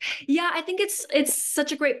 Yeah, I think it's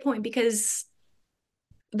such a great point because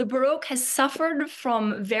the Baroque has suffered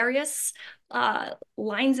from various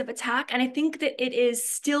lines of attack, and I think that it is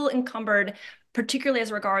still encumbered, particularly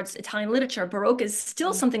as regards Italian literature. Baroque is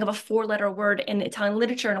still something of a four-letter word in Italian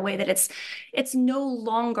literature in a way that it's no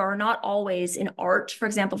longer, not always in art. For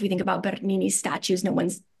example, if we think about Bernini's statues, no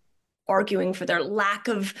one's arguing for their lack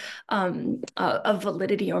of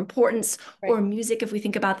validity or importance, Right. or music, if we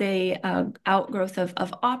think about the outgrowth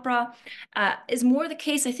of opera, is more the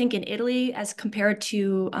case, I think, in Italy as compared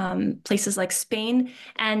to places like Spain.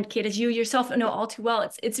 And Kate, as you yourself know all too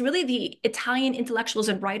well, it's really the Italian intellectuals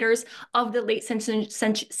and writers of the late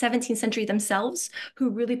 17th century themselves who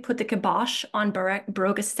really put the kibosh on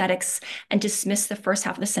Baroque aesthetics and dismissed the first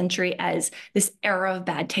half of the century as this era of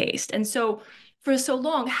bad taste. And so for so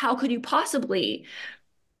long, how could you possibly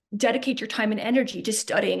dedicate your time and energy to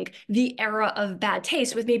studying the era of bad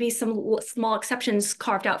taste, with maybe some small exceptions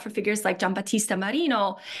carved out for figures like Giambattista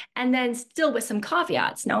Marino, and then still with some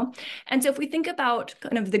caveats, no? And so if we think about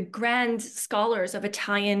kind of the grand scholars of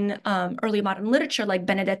Italian early modern literature, like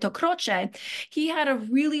Benedetto Croce, he had a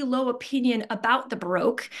really low opinion about the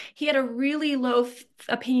Baroque. He had a really low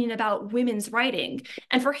opinion about women's writing.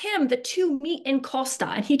 And for him, the two meet in Costa,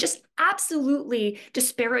 and he just absolutely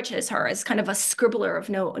disparages her as kind of a scribbler of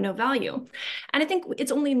no value. And I think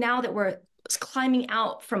it's only now that we're climbing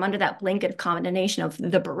out from under that blanket of condemnation of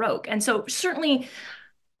the Baroque. And so certainly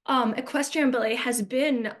equestrian ballet has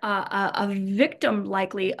been a victim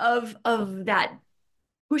likely of that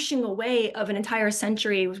pushing away of an entire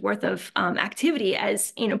century's worth of activity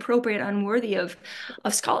as inappropriate, unworthy of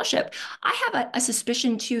scholarship. I have a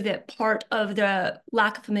suspicion too that part of the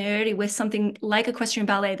lack of familiarity with something like equestrian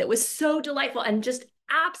ballet that was so delightful and just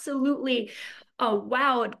absolutely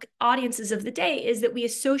wowed audiences of the day is that we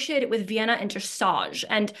associate it with Vienna and dressage.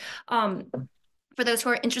 And for those who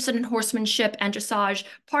are interested in horsemanship and dressage,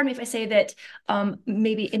 pardon me if I say that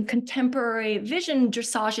maybe in contemporary vision,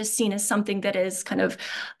 dressage is seen as something that is kind of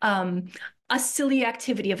a silly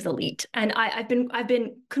activity of the elite. And I've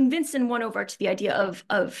been convinced and won over to the idea of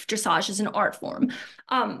dressage as an art form.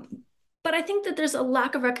 But I think that there's a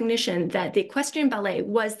lack of recognition that the equestrian ballet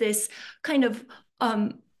was this kind of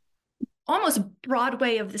almost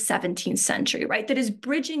Broadway of the 17th century, right? That is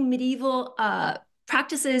bridging medieval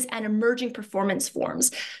practices and emerging performance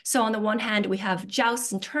forms. So on the one hand, we have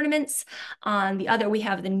jousts and tournaments. On the other, we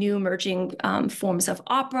have the new emerging forms of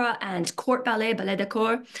opera and court ballet, ballet de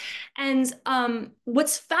corps. And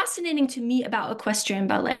what's fascinating to me about equestrian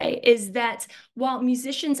ballet is that while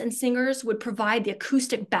musicians and singers would provide the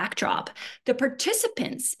acoustic backdrop, the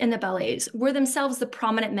participants in the ballets were themselves the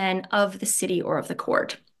prominent men of the city or of the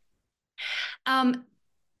court.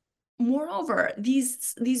 moreover,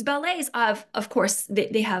 these ballets of course,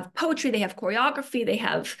 they have poetry, they have choreography, they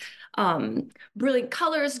have brilliant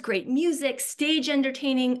colors, great music, stage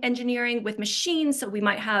engineering with machines. So we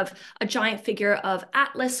might have a giant figure of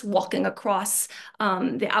Atlas walking across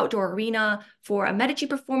the outdoor arena for a Medici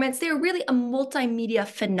performance. They're really a multimedia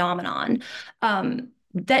phenomenon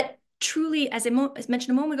that truly, as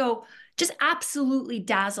mentioned a moment ago, just absolutely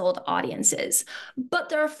dazzled audiences. But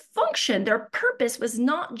their function, their purpose was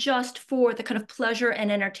not just for the kind of pleasure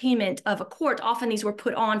and entertainment of a court. Often these were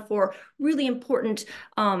put on for really important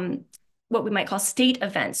what we might call state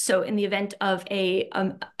events. So in the event of a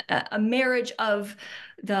marriage of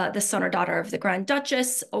the son or daughter of the Grand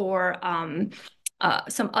Duchess, or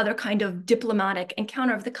some other kind of diplomatic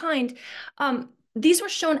encounter of the kind, these were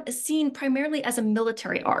seen primarily as a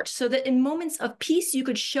military art, so that in moments of peace, you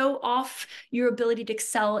could show off your ability to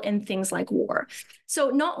excel in things like war. So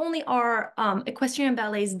not only are equestrian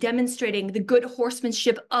ballets demonstrating the good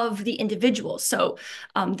horsemanship of the individual, so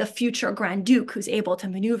the future Grand Duke who's able to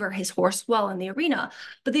maneuver his horse well in the arena,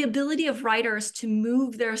 but the ability of riders to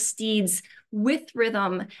move their steeds with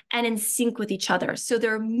rhythm and in sync with each other. So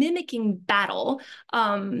they're mimicking battle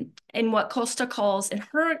in what Costa calls in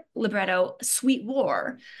her libretto, sweet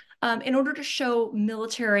war, in order to show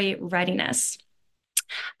military readiness.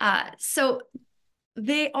 So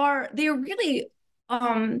they are really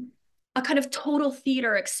a kind of total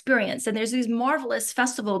theater experience. And there's these marvelous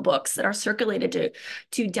festival books that are circulated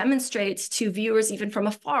to demonstrate to viewers, even from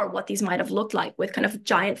afar, what these might have looked like, with kind of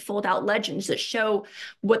giant fold-out legends that show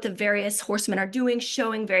what the various horsemen are doing,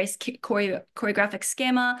 showing various choreographic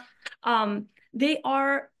schema. They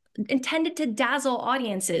are intended to dazzle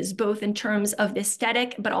audiences, both in terms of the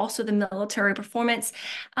aesthetic, but also the military performance,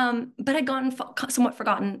 but had gotten somewhat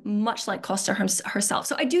forgotten, much like Costa herself.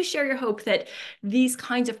 So I do share your hope that these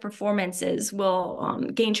kinds of performances will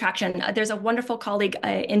gain traction. There's a wonderful colleague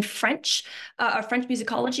in French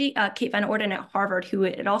musicology, Kate Van Orden at Harvard, who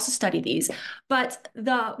had also studied these. But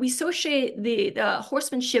we associate the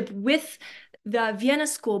horsemanship with the Vienna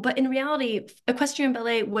school, but in reality, equestrian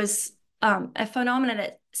ballet was a phenomenon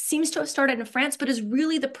that seems to have started in France, but is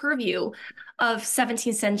really the purview of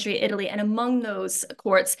 17th century Italy, and among those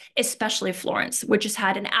courts, especially Florence, which has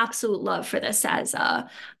had an absolute love for this as a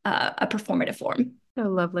performative form. So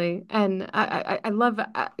lovely. And I love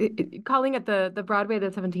calling it the Broadway of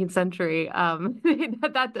the 17th century.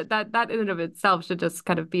 That in and of itself should just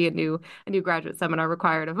kind of be a new graduate seminar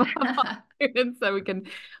required of all students, so we can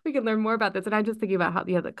learn more about this. And I'm just thinking about how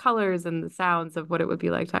the colors and the sounds of what it would be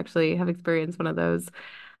like to actually have experienced one of those.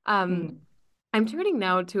 I'm turning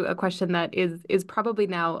now to a question that is probably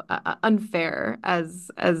now unfair, as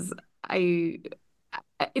I.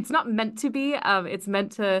 It's not meant to be. It's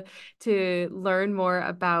meant to learn more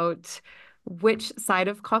about which side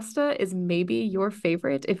of Costa is maybe your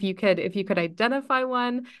favorite, if you could identify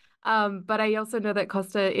one. But I also know that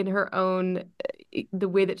Costa, in her own, the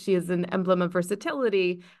way that she is an emblem of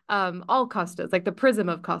versatility, all Costas, like the prism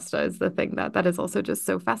of Costa, is the thing that is also just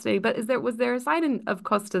so fascinating. But was there a side of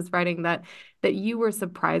Costa's writing that you were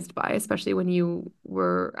surprised by, especially when you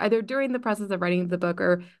were either during the process of writing the book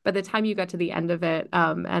or by the time you got to the end of it,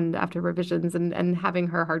 and after revisions and having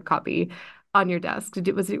her hard copy on your desk?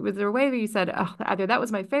 Was there a way that you said, oh, either that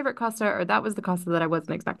was my favorite Costa or that was the Costa that I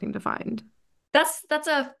wasn't expecting to find? That's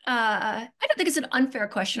I don't think it's an unfair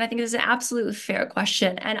question. I think it is an absolutely fair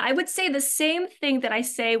question. And I would say the same thing that I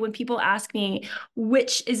say when people ask me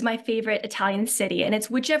which is my favorite Italian city, and it's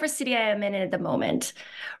whichever city I am in at the moment,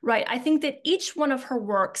 right? I think that each one of her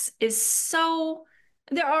works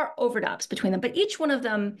there are overlaps between them, but each one of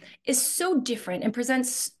them is so different and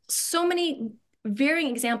presents so many varying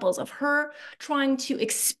examples of her trying to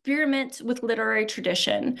experiment with literary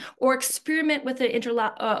tradition, or experiment with the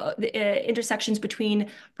intersections between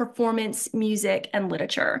performance, music, and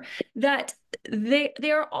literature, that they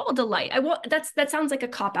are all delight. That sounds like a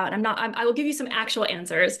cop-out. I will give you some actual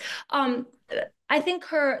answers. I think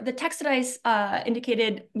the text that I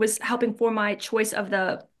indicated was helping form my choice of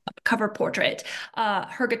the cover portrait,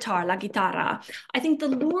 her guitar, La Guitarra. I think the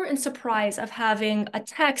lure and surprise of having a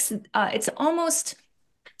text, it's almost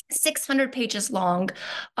 600 pages long,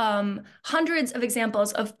 hundreds of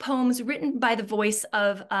examples of poems written by the voice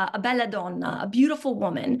of a bella donna, a beautiful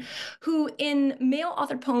woman, who in male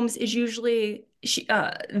authored poems is usually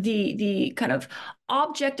the kind of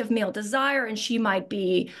object of male desire, and she might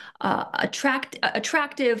be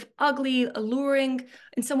attractive, ugly, alluring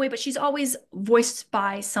in some way, but she's always voiced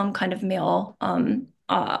by some kind of male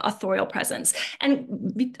authorial presence.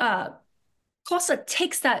 And Costa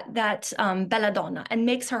takes that belladonna and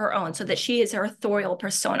makes her own, so that she is her authorial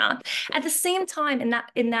persona. At the same time,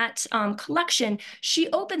 in that collection, she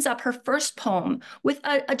opens up her first poem with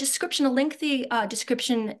a description, a lengthy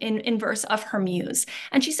description in verse of her muse,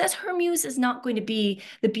 and she says her muse is not going to be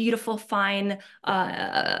the beautiful, fine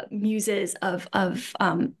muses of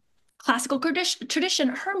classical tradition.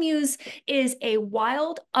 Her muse is a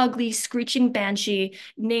wild, ugly, screeching banshee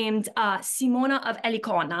named Simona of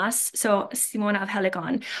Heliconas, so Simona of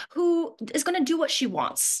Helicon, who is going to do what she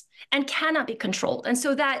wants and cannot be controlled. And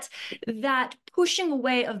so that pushing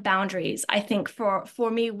away of boundaries, I think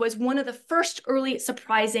for me, was one of the first early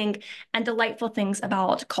surprising and delightful things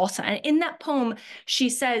about Costa. And in that poem, she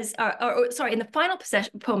says, in the final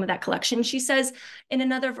poem of that collection, she says in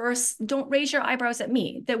another verse, "Don't raise your eyebrows at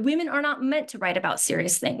me," that women are not meant to write about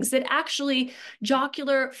serious things, that actually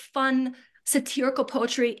jocular, fun, satirical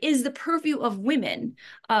poetry is the purview of women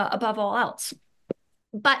above all else.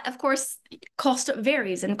 But of course, Costa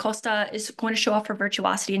varies, and Costa is going to show off her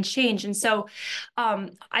virtuosity and change. And so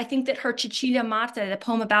I think that her Cecilia Marte, the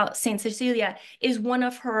poem about Saint Cecilia, is one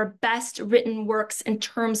of her best written works in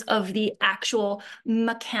terms of the actual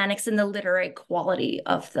mechanics and the literary quality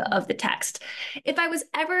of the text. If I was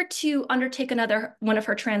ever to undertake another one of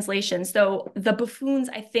her translations, though, The Buffoons,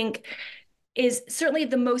 I think, is certainly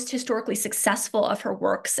the most historically successful of her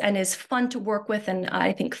works and is fun to work with, and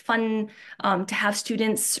I think fun to have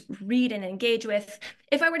students read and engage with.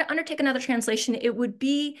 If I were to undertake another translation, it would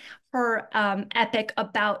be her epic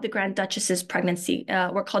about the Grand Duchess's pregnancy,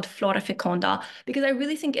 work called Flora Feconda, because I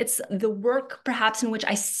really think it's the work perhaps in which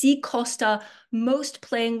I see Costa most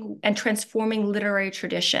playing and transforming literary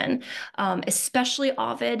tradition, especially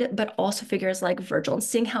Ovid, but also figures like Virgil, and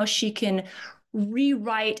seeing how she can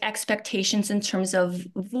rewrite expectations in terms of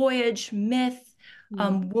voyage, myth,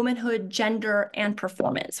 womanhood, gender, and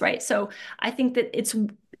performance, right? So I think that it's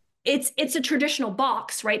a traditional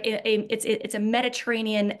box, right? It's a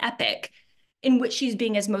Mediterranean epic in which she's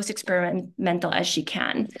being as most experimental as she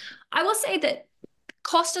can. I will say that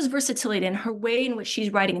Costa's versatility and her way in which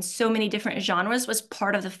she's writing in so many different genres was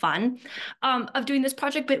part of the fun of doing this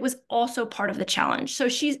project, but it was also part of the challenge. So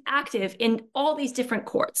she's active in all these different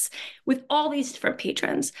courts, with all these different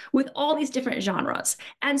patrons, with all these different genres.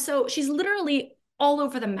 And so she's literally all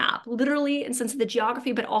over the map, literally in sense of the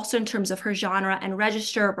geography, but also in terms of her genre and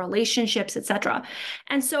register, relationships, etc.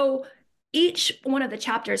 And so each one of the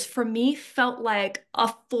chapters for me felt like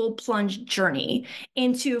a full plunge journey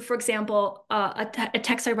into, for example, a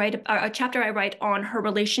chapter I write on her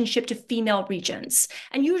relationship to female regents.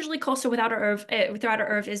 And usually Costa Without Her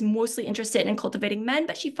Irv is mostly interested in cultivating men,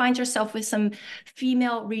 but she finds herself with some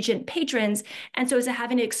female regent patrons, and so is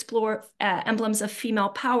having to explore emblems of female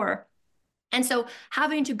power. And so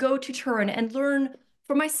having to go to Turin and learn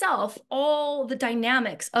for myself all the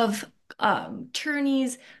dynamics of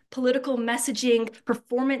tourneys, political messaging,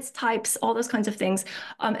 performance types, all those kinds of things,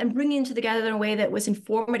 and bringing it together in a way that was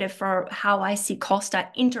informative for how I see Costa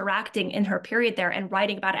interacting in her period there and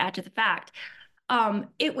writing about it after the fact.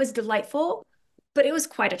 It was delightful, but it was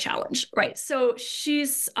quite a challenge, right? So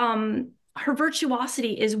she's her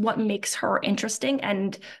virtuosity is what makes her interesting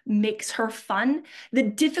and makes her fun. The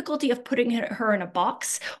difficulty of putting her in a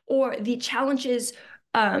box, or the challenges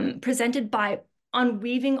presented by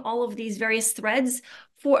unweaving all of these various threads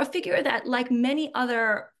for a figure that, like many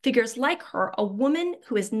other figures like her, a woman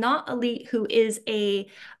who is not elite, who is a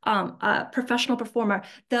professional performer,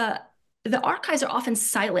 the archives are often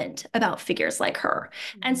silent about figures like her.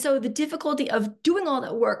 And so the difficulty of doing all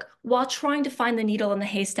that work while trying to find the needle in the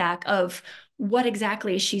haystack of what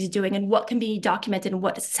exactly she's doing and what can be documented and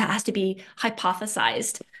what has to be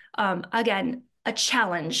hypothesized. Again, a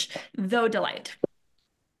challenge, though delight.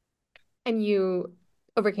 And you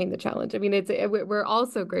overcame the challenge. I mean, we're all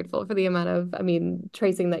so grateful for the amount of,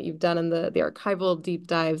 tracing that you've done and the archival deep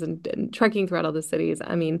dives and trekking throughout all the cities.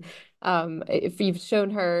 I mean, if you've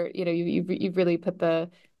shown her, you've really put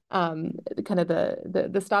the kind of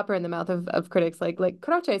the stopper in the mouth of critics like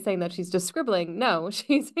Croce saying that she's just scribbling. No,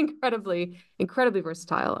 she's incredibly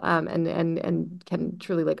versatile, and can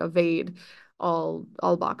truly like evade all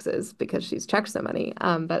boxes because she's checked so many.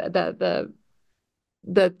 But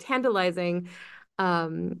the tantalizing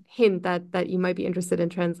hint that you might be interested in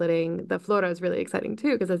translating the Flora is really exciting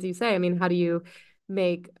too, because as you say, how do you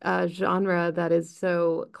make a genre that is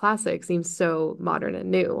so classic seem so modern and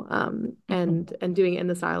new, and doing it in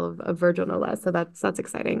the style of Virgil, no less. So that's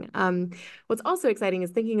exciting. What's also exciting is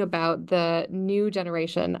thinking about the new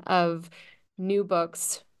generation of new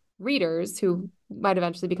books readers who might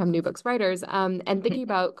eventually become new books writers, and thinking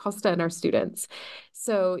about Costa and our students.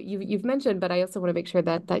 So you've mentioned, but I also want to make sure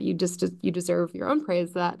that you deserve your own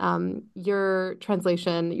praise, that your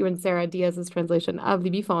translation, you and Sarah Diaz's translation of the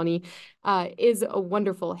Bifani, is a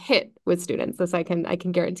wonderful hit with students. This I can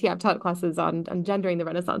guarantee. I've taught classes on gendering the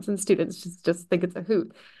Renaissance, and students just think it's a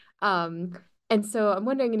hoot. And so I'm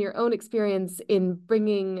wondering, in your own experience in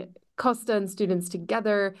bringing Costa and students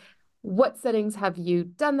together, what settings have you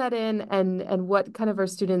done that in, and what kind of are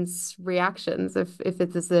students' reactions if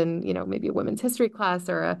it is in, maybe a women's history class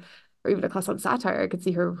or even a class on satire? I could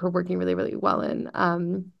see her working really, really well in.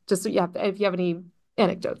 Just so if you have any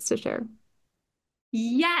anecdotes to share.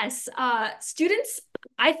 Yes, students,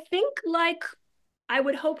 I think, like I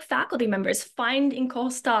would hope faculty members, find in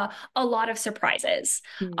Costa a lot of surprises.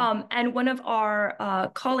 And one of our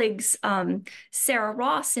colleagues, Sarah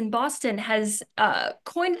Ross in Boston, has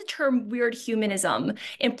coined the term weird humanism,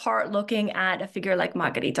 in part looking at a figure like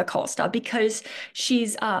Margherita Costa, because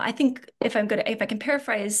she's, I think, if I can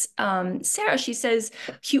paraphrase Sarah, she says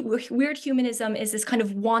weird humanism is this kind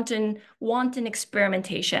of wanton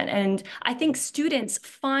experimentation. And I think students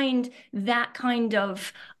find that kind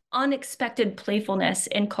of unexpected playfulness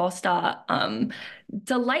in Costa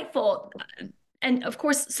delightful. And of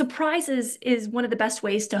course, surprises is one of the best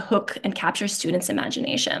ways to hook and capture students'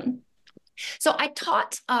 imagination. So I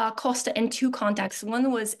taught Costa in two contexts.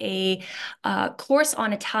 One was a course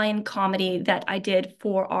on Italian comedy that I did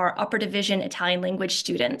for our upper division Italian language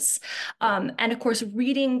students. And of course,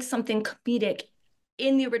 reading something comedic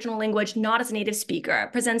in the original language, not as a native speaker,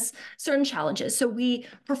 presents certain challenges. So we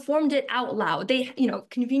performed it out loud. They,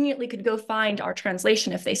 conveniently could go find our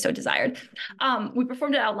translation if they so desired. We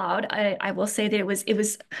performed it out loud. I will say that it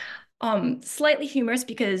was slightly humorous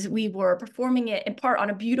because we were performing it in part on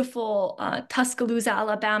a beautiful Tuscaloosa,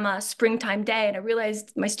 Alabama springtime day. And I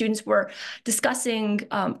realized my students were discussing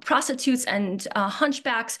prostitutes and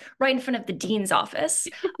hunchbacks right in front of the dean's office.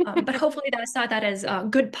 But hopefully I saw that as a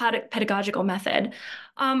good pedagogical method.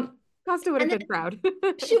 Costa would have been proud.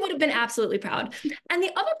 She would have been absolutely proud. And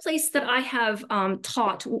the other place that I have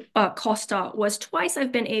taught Costa was twice.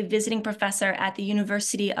 I've been a visiting professor at the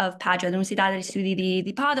University of Padua, the Università degli Studi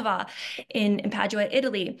di Padova in Padua,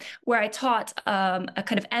 Italy, where I taught a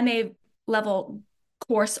kind of MA level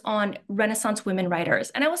course on Renaissance women writers.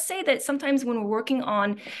 And I will say that sometimes when we're working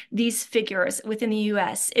on these figures within the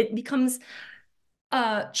US, it becomes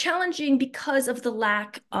challenging because of the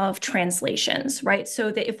lack of translations, right? So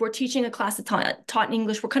that if we're teaching a class taught in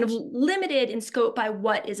English, we're kind of limited in scope by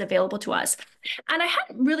what is available to us. And I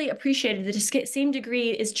hadn't really appreciated the same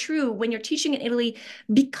degree is true when you're teaching in Italy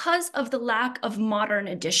because of the lack of modern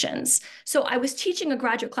editions. So I was teaching a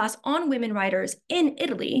graduate class on women writers in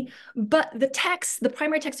Italy, but the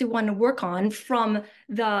primary text we wanted to work on from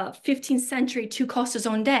the 15th century to Costa's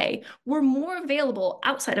own day were more available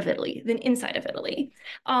outside of Italy than inside of Italy.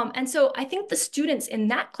 And so I think the students in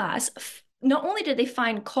that class, not only did they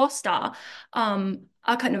find Costa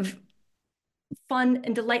a kind of fun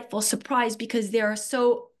and delightful surprise because they are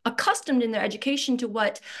so accustomed in their education to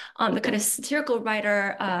what the kind of satirical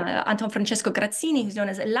writer Anton Francesco Grazzini, who's known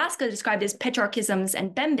as Alaska, described as petrarchisms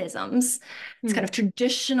and bembisms. It's kind of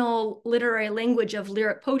traditional literary language of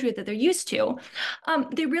lyric poetry that they're used to.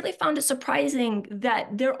 They really found it surprising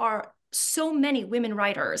that there are so many women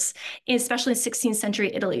writers, especially in 16th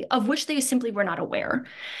century Italy, of which they simply were not aware.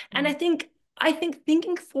 And I think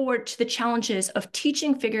thinking forward to the challenges of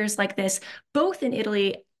teaching figures like this, both in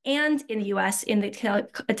Italy and in the US, in the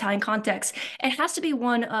Italian context, it has to be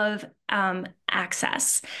one of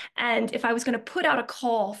access. And if I was going to put out a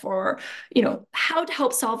call for, how to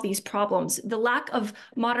help solve these problems, the lack of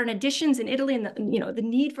modern editions in Italy and the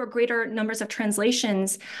need for greater numbers of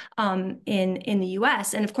translations in the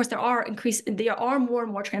US. And of course, there are more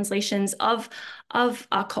and more translations of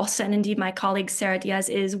Costa, and indeed my colleague Sarah Diaz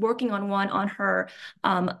is working on one on her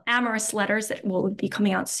amorous letters that will be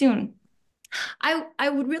coming out soon. I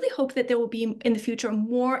would really hope that there will be in the future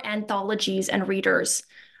more anthologies and readers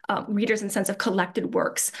in sense of collected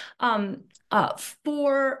works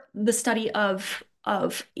for the study of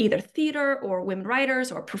either theater or women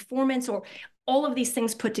writers or performance or all of these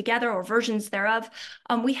things put together or versions thereof.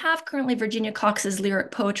 We have currently Virginia Cox's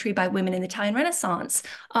lyric poetry by women in the Italian Renaissance,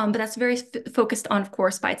 but that's very focused on, of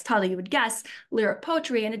course, by its title, you would guess, lyric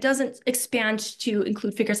poetry, and it doesn't expand to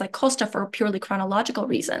include figures like Costa for purely chronological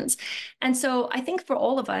reasons. And so I think for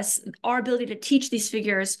all of us, our ability to teach these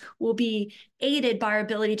figures will be aided by our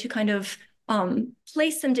ability to kind of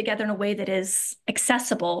place them together in a way that is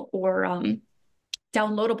accessible or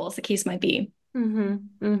downloadable, as the case might be. Mm-hmm.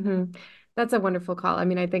 Mm-hmm. That's a wonderful call. I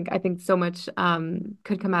mean, I think so much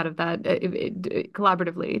could come out of that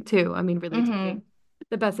collaboratively too. I mean, really taking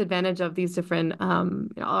the best advantage of these different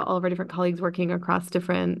all of our different colleagues working across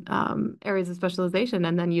different areas of specialization,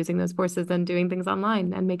 and then using those courses and doing things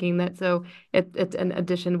online and making that so it an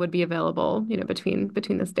addition would be available, between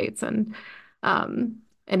the States and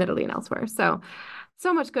Italy and elsewhere.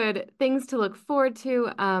 So much good things to look forward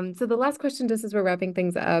to. So the last question, just as we're wrapping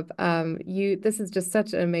things up, this is just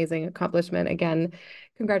such an amazing accomplishment. Again,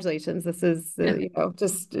 congratulations. This is,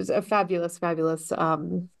 just a fabulous, fabulous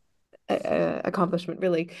accomplishment,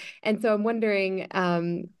 really. And so I'm wondering,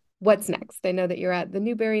 what's next? I know that you're at the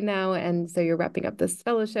Newberry now, and so you're wrapping up this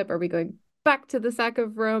fellowship. Are we going back to the sack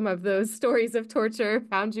of Rome of those stories of torture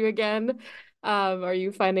found you again? Are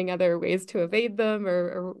you finding other ways to evade them,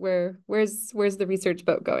 or where's the research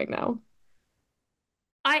boat going now?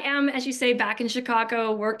 I am, as you say, back in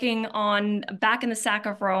Chicago, working on back in the sack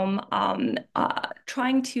of Rome,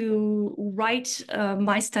 trying to write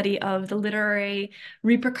my study of the literary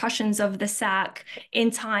repercussions of the sack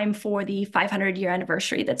in time for the 500-year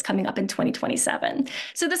anniversary that's coming up in 2027.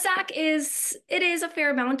 So the sack is a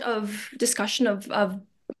fair amount of discussion of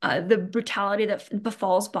the brutality that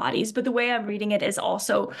befalls bodies, but the way I'm reading it is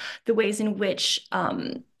also the ways in which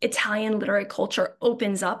Italian literary culture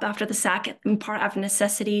opens up after the sack, in part out of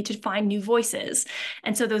necessity to find new voices.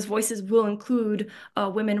 And so those voices will include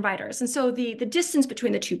women writers. And so the distance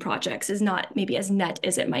between the two projects is not maybe as net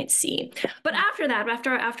as it might seem. But after that,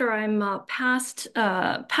 after I'm past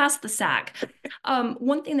the sack,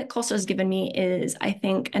 one thing that Costa has given me is, I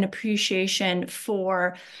think, an appreciation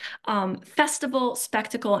for festival,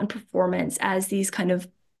 spectacle, and performance as these kind of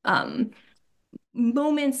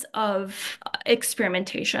moments of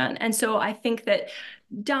experimentation. And so I think that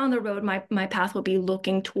down the road, my path will be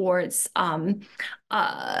looking towards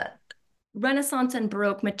Renaissance and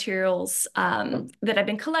Baroque materials that I've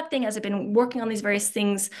been collecting as I've been working on these various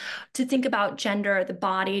things to think about gender, the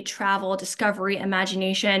body, travel, discovery,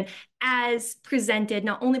 imagination as presented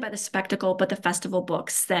not only by the spectacle, but the festival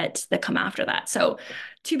books that come after that. So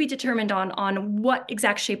to be determined on what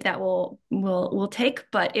exact shape that will take,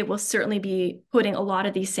 but it will certainly be putting a lot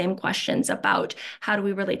of these same questions about how do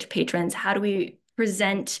we relate to patrons? How do we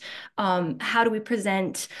present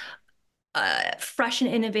fresh and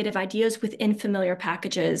innovative ideas within familiar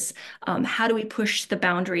packages? How do we push the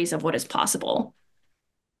boundaries of what is possible?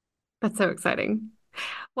 That's so exciting.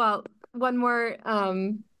 Well, one more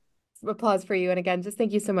applause for you. And again, just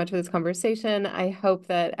thank you so much for this conversation. I hope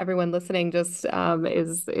that everyone listening just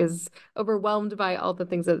is overwhelmed by all the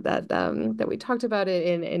things that we talked about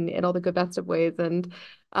it in all the good best of ways, and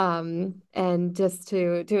just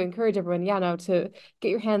to encourage everyone, now to get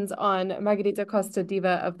your hands on Margherita Costa,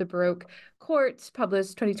 Diva of the Baroque Court,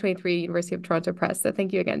 published 2023, University of Toronto Press. So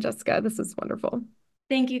thank you again, Jessica. This is wonderful.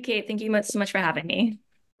 Thank you, Kate. Thank you so much for having me.